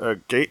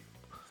gate?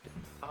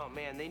 Oh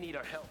man, they need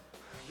our help.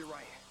 You're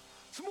right.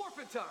 It's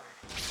morphin' time!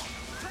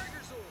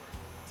 Tigerzord!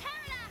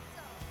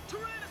 Pterodactyl!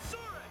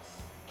 Tyrannosaurus!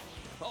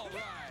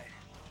 Alright.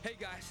 Hey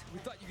guys, we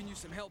thought you can use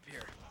some help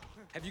here.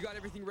 Have you got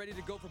everything ready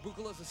to go for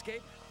Bookala's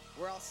escape?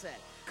 We're all set.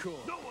 Cool.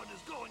 No one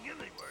is going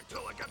anywhere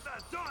until I get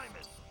that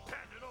diamond.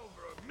 Hand it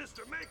over or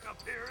Mr.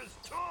 Makeup here is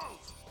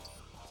toast.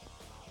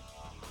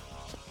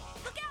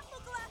 Look out,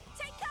 Bookala!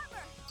 Take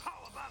cover!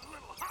 How about a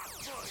little hot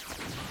foot?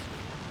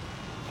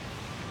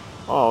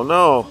 Oh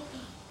no.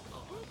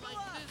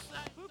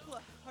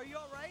 Bookala, are you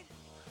alright?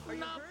 Are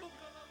you hurt?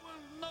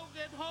 No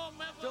get home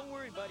ever. Don't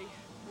worry, buddy.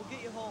 We'll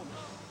get you home.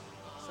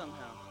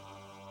 Somehow.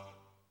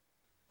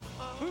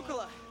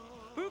 Bookala!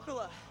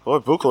 Bookala! Boy,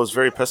 Bookala's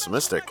very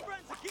pessimistic.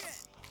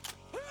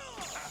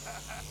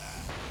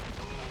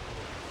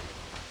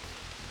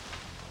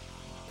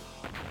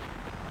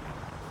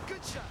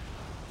 Good shot!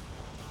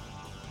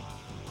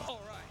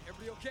 Alright,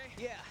 everybody okay?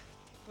 Yeah.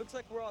 Looks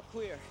like we're all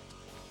clear.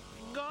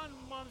 Gun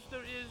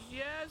monster is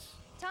yes?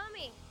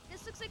 Tommy,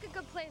 this looks like a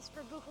good place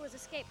for Bookala's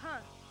escape, huh?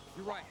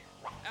 You're right.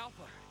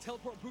 Alpha,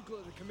 teleport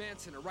Bookala to the command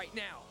center right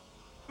now.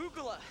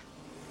 Bookala!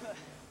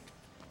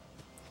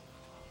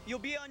 You'll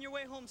be on your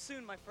way home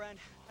soon, my friend.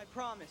 I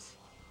promise.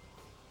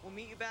 We'll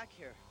meet you back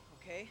here,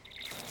 okay?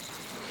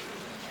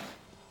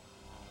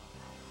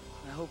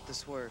 I hope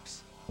this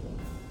works.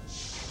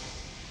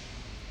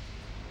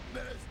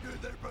 Master,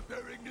 they're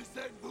preparing to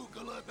send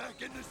Bookala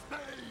back into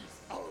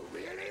space! Oh,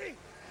 really?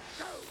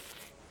 Go!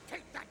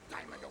 Take that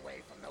diamond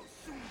away from those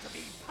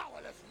soon-to-be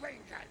powerless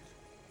Rangers!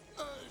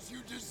 As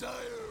you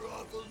desire,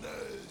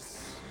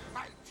 awfulness!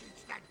 I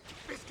teach that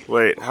biscuit...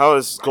 Wait, how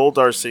is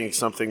Goldar seeing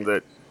something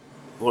that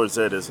Lord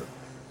Zed isn't?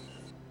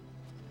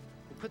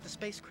 We put the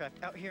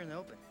spacecraft out here in the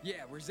open.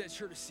 Yeah, we're Zed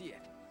sure to see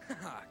it.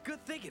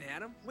 Good thinking,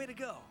 Adam. Way to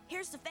go.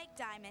 Here's the fake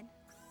diamond.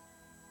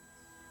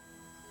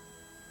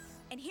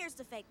 And here's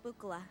the fake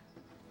Bookala.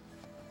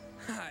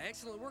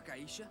 Excellent work,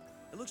 Aisha.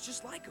 It looks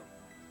just like him.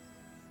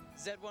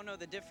 Zed won't know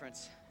the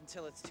difference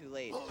until it's too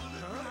late. Hold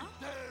it right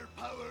there,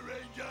 Power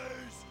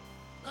Rangers!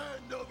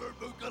 Hand over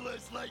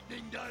Bookala's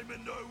lightning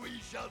diamond or we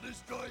shall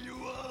destroy you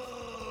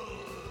all!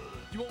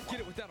 You won't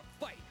get it without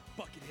a fight,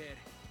 Buckethead.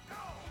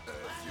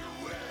 As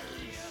you wish!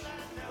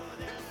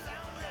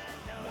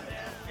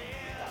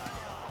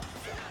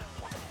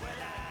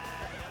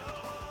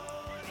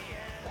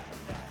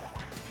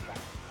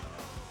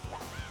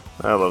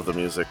 I love the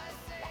music.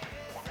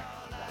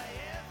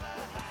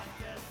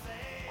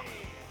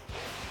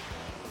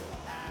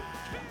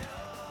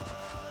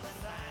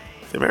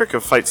 The American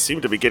fights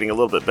seem to be getting a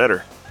little bit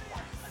better.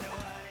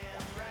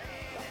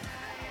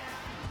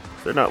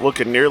 They're not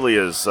looking nearly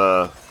as,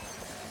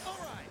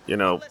 you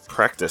know,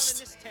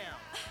 practiced.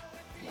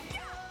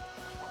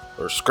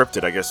 Or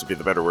scripted, I guess would be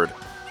the better word.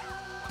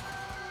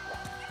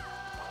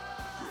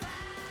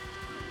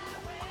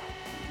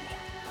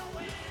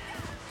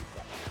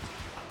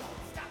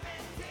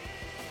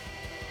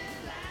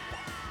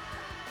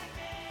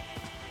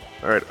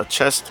 Alright, a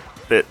chest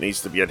bit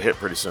needs to get hit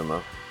pretty soon,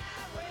 though.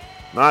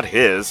 Not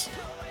his.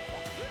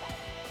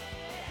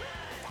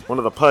 One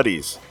of the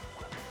putties.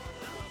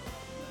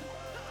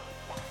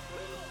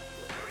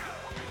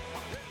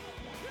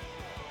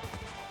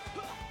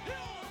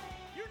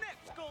 You're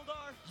next,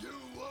 Goldar! You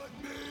want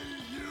me,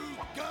 you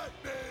got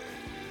me!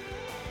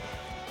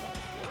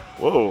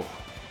 Whoa.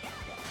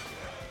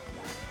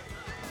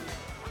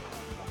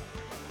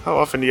 How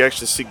often do you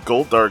actually see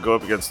Goldar go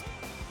up against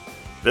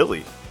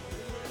Billy?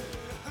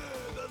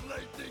 The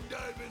lightning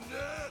diamond!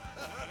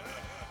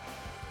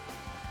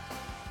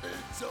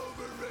 It's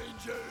over,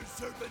 Rangers!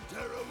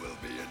 Serpentera will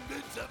be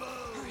invincible!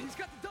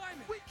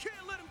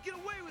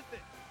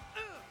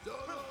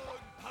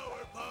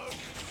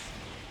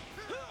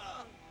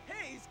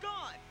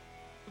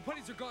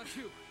 minis are gone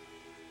too.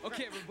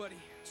 Okay, everybody.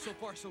 So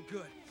far, so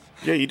good.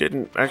 Yeah, you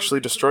didn't actually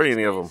destroy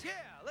any of them. Yeah,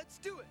 let's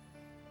do it.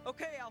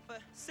 Okay, Alpha,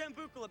 send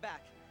Bookala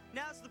back.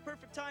 Now's the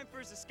perfect time for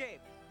his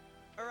escape.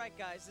 All right,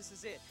 guys, this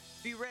is it.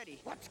 Be ready.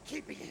 What's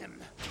keeping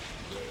him?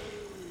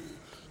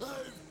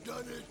 I've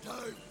done it.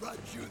 I've brought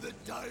you the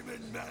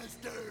Diamond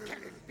Master.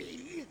 Can it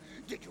be?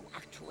 Did you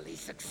actually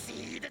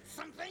succeed at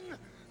something?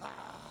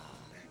 Ah,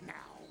 now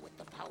with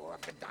the power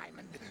of the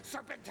diamond,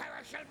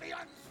 Serpentera shall be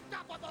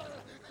unstoppable.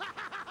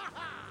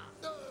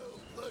 No,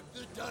 plug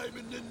the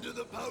diamond into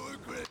the power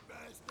grid,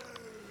 Master.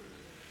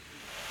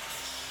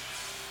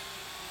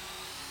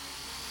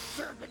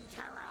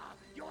 Serpentera,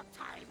 your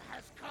time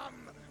has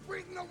come.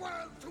 Bring the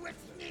world to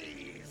its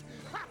knees.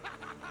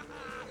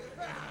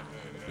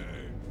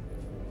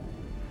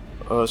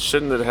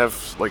 Shouldn't it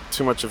have, like,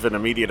 too much of an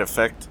immediate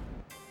effect? Zed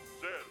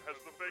has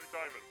the fake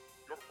diamond.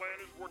 Your plan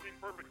is working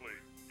perfectly.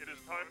 It is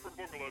time for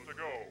Bookala to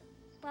go.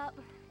 Well,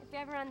 if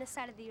you're ever on this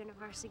side of the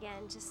universe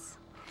again, just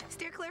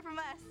steer clear from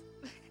us.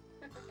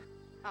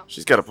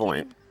 She's got a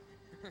point.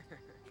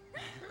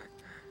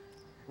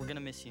 We're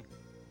gonna miss you.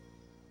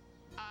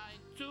 I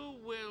too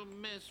will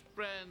miss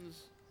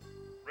friends.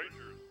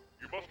 Rangers,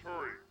 you must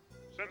hurry.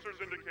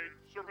 Sensors indicate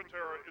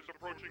Serpentera is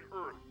approaching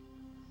Earth.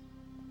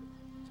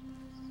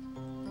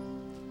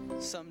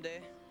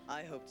 Someday,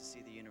 I hope to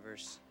see the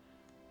universe.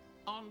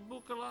 On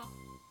Bookala,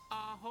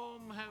 our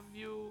home have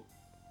you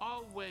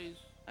always.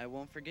 I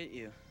won't forget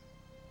you.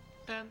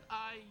 And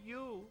I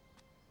you.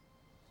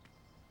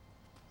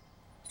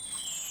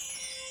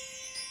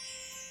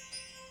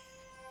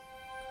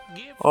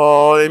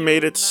 Oh, they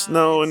made it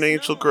snow in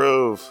Angel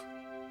Grove.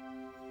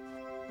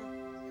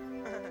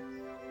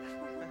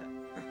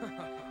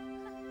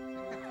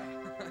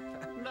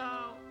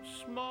 Now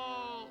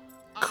small.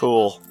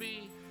 Cool.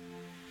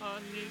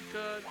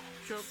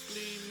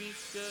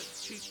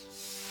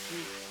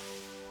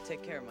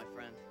 Take care, my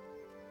friend.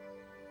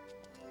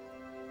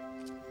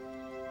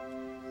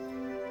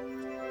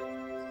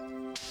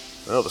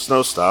 Oh, the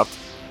snow stopped.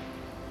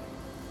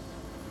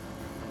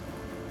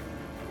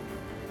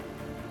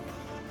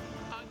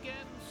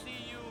 Again,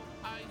 see you.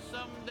 I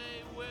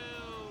someday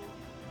will.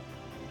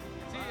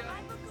 See ya.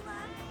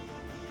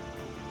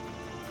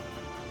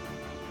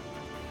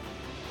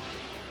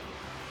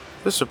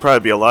 This would probably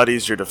be a lot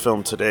easier to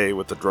film today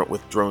with the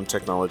with drone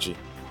technology.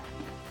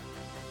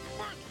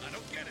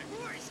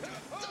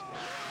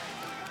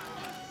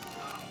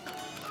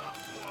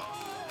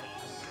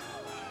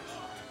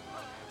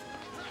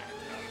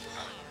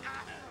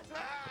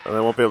 And I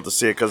won't be able to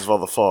see it because of all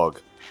the fog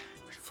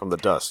from the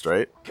dust,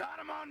 right? Got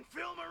him on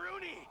film,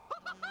 Rooney.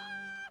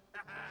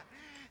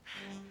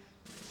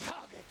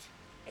 Target,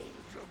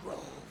 Angel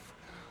Grove.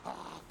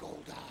 Ah,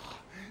 Golda,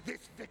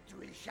 this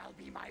victory shall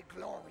be my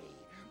glory.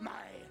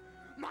 My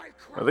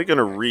Are they going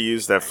to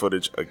reuse that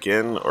footage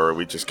again, or are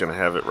we just going to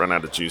have it run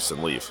out of juice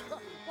and leave?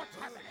 What's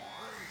happening?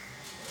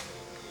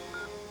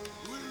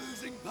 We're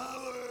losing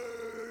power.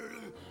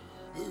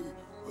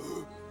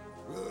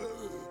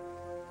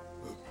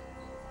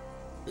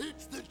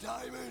 It's the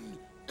diamond.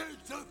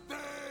 It's a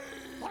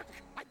thing. What?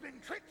 I've been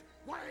tricked?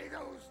 Why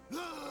those?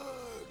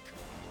 Look.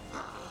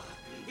 Ah,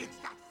 it's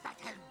that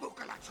fathead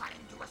Bookala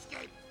trying to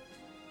escape.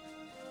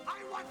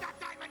 I want that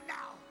diamond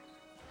now.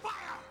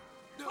 Fire!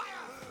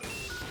 Fire!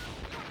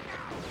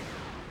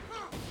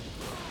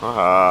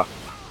 Haha.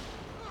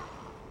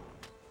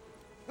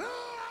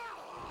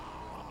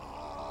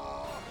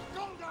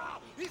 Golda!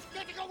 He's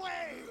getting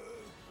away!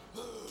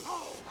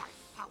 Oh, my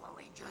Power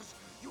Rangers!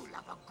 You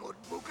love a good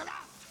Bookala?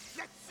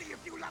 Let's see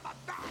if you love a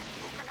bad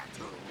Bookala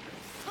too!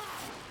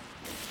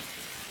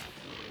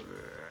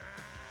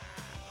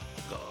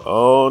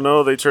 Oh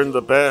no, they turned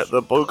the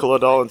Bookala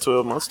doll into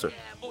a monster.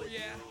 Oh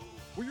yeah?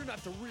 Well, you're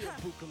not the real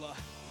Bookala.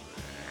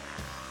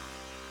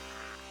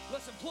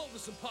 Let's implode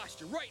with some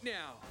posture right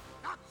now.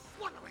 Not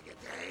swallowing it,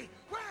 eh?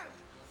 Well,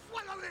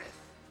 swallow this!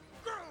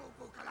 Grow,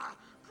 Bookala!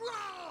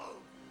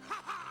 Grow!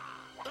 Ha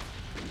ha!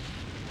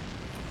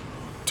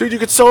 Dude, you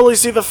could solely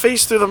see the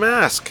face through the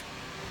mask.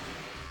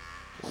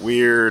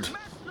 Weird.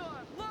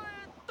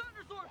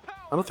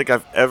 I don't think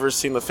I've ever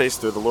seen the face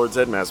through the Lord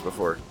Zed mask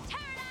before.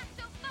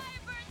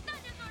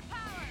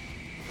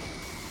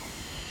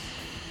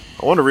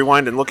 I want to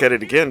rewind and look at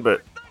it again,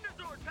 but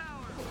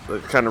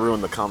it kind of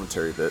ruined the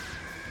commentary a bit.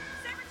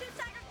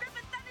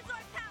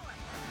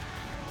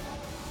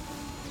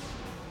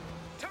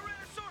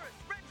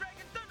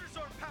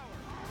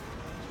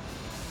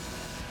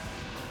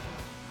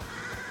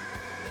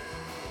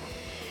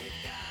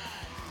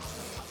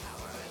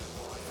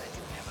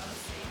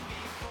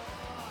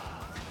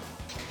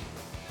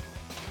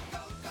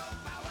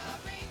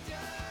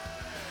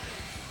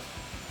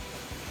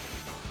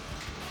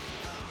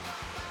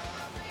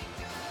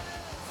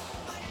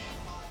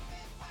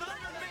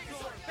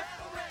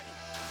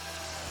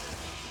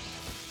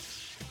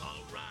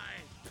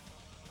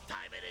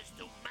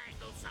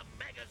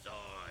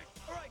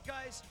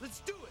 Let's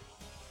do it!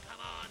 Come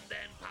on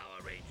then,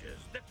 Power Rangers.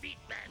 Defeat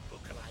Bad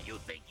Bookala. You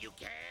think you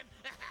can?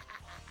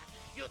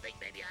 You think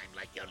maybe I'm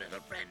like your little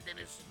friend in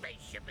his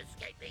spaceship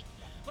escaping?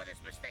 For this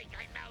mistake,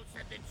 I now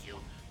sentence you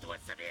to a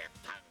severe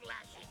tongue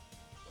lashing.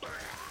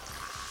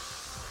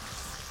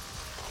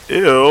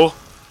 Ew.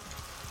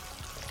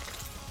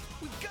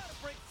 We gotta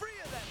break free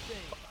of that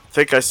thing. I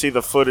think I see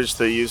the footage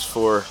they used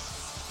for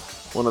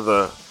one of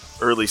the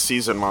early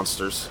season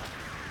monsters.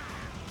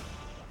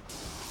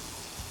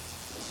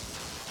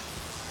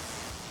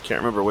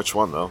 Can't remember which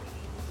one though.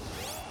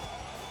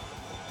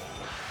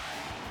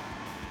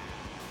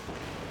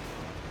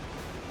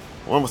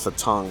 One with a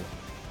tongue,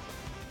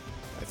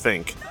 I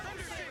think.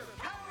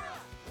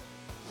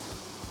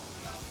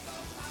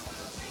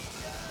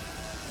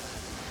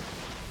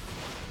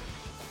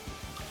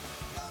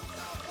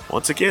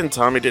 Once again,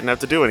 Tommy didn't have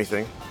to do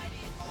anything.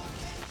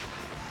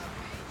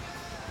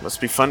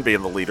 Must be fun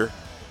being the leader.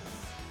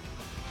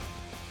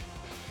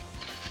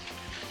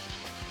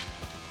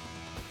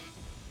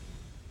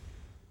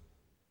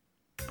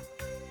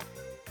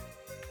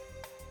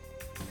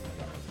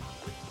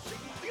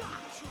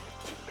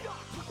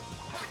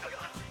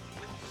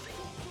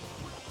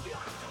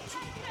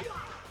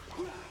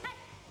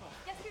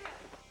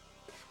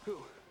 Who?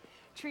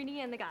 Trini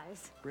and the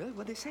guys. Really?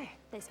 What'd they say?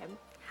 They said,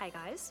 "Hi,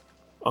 guys.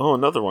 Oh,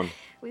 another one.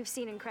 We've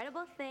seen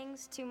incredible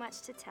things, too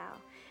much to tell.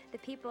 The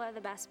people are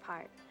the best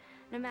part.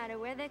 No matter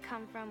where they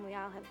come from, we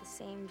all have the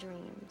same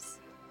dreams.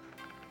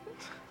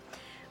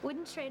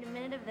 Wouldn't trade a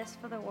minute of this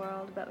for the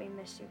world, but we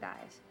miss you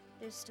guys.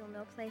 There's still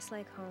no place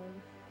like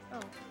home. Oh.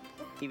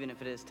 Even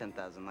if it is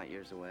 10,000 light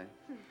years away.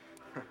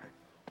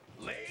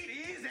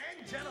 Ladies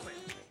and gentlemen,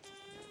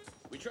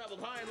 we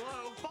traveled high and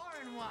low, far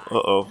and wide.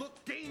 Uh-oh.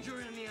 Looked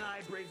danger in the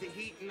eye, braved the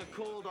heat and the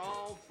cold,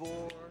 all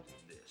for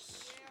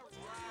this.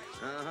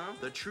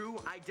 The true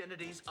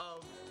identities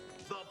of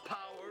the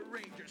Power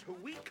Rangers, who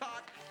we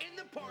caught in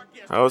the park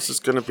yesterday. How is this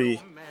gonna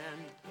be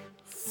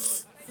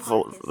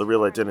full of the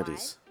real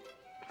identities?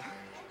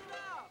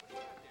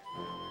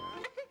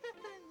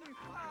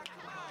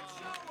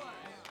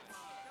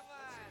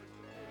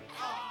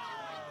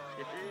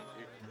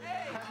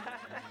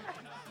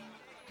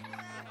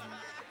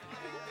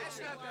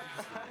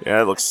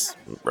 Yeah, it looks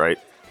right.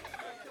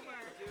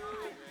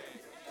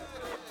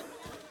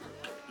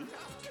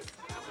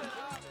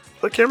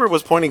 The camera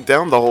was pointing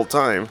down the whole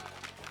time.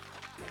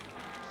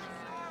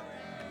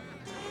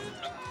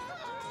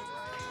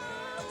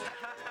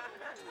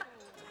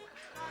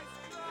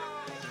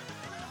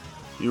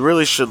 You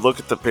really should look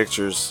at the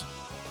pictures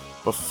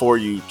before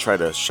you try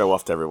to show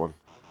off to everyone.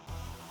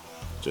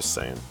 Just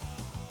saying.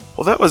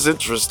 Well, that was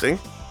interesting.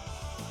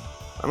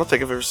 I don't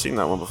think I've ever seen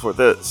that one before.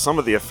 Some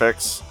of the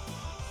effects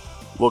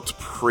looked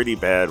pretty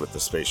bad with the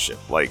spaceship.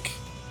 Like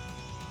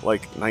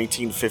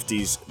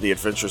 1950s The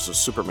Adventures of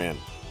Superman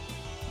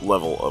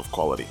level of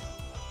quality.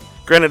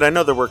 Granted, I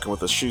know they're working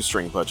with a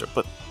shoestring budget,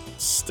 but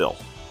still.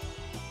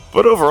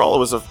 But overall, it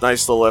was a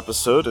nice little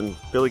episode, and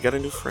Billy got a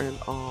new friend.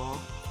 Aww.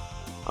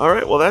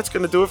 Alright, well that's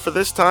going to do it for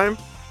this time.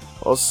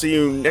 I'll see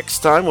you next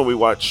time when we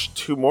watch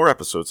 2 more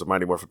episodes of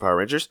Mighty Morphin Power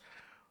Rangers,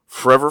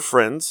 Forever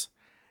Friends,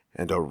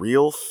 and A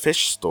Real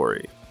Fish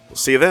Story. We'll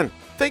see you then.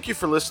 Thank you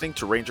for listening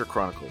to Ranger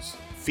Chronicles.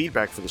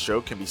 Feedback for the show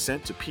can be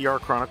sent to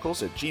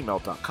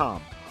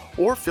prchronicles@gmail.com,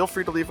 or feel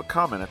free to leave a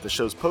comment at the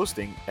show's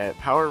posting at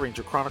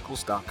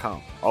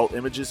powerrangerchronicles.com. All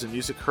images and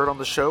music heard on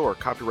the show are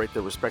copyright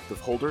their respective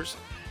holders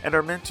and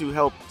are meant to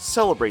help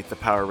celebrate the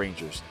Power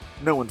Rangers.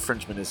 No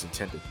infringement is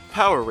intended.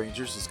 Power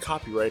Rangers is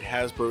copyright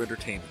Hasbro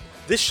Entertainment.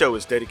 This show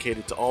is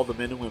dedicated to all the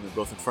men and women,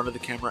 both in front of the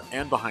camera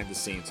and behind the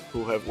scenes,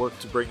 who have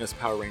worked to bring us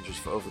Power Rangers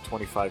for over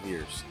 25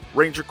 years.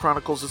 Ranger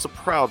Chronicles is a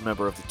proud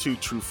member of the Two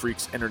True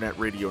Freaks Internet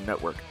Radio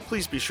Network.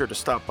 Please be sure to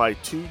stop by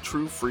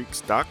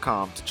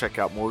twotruefreaks.com to check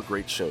out more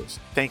great shows.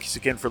 Thanks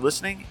again for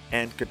listening,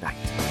 and good night.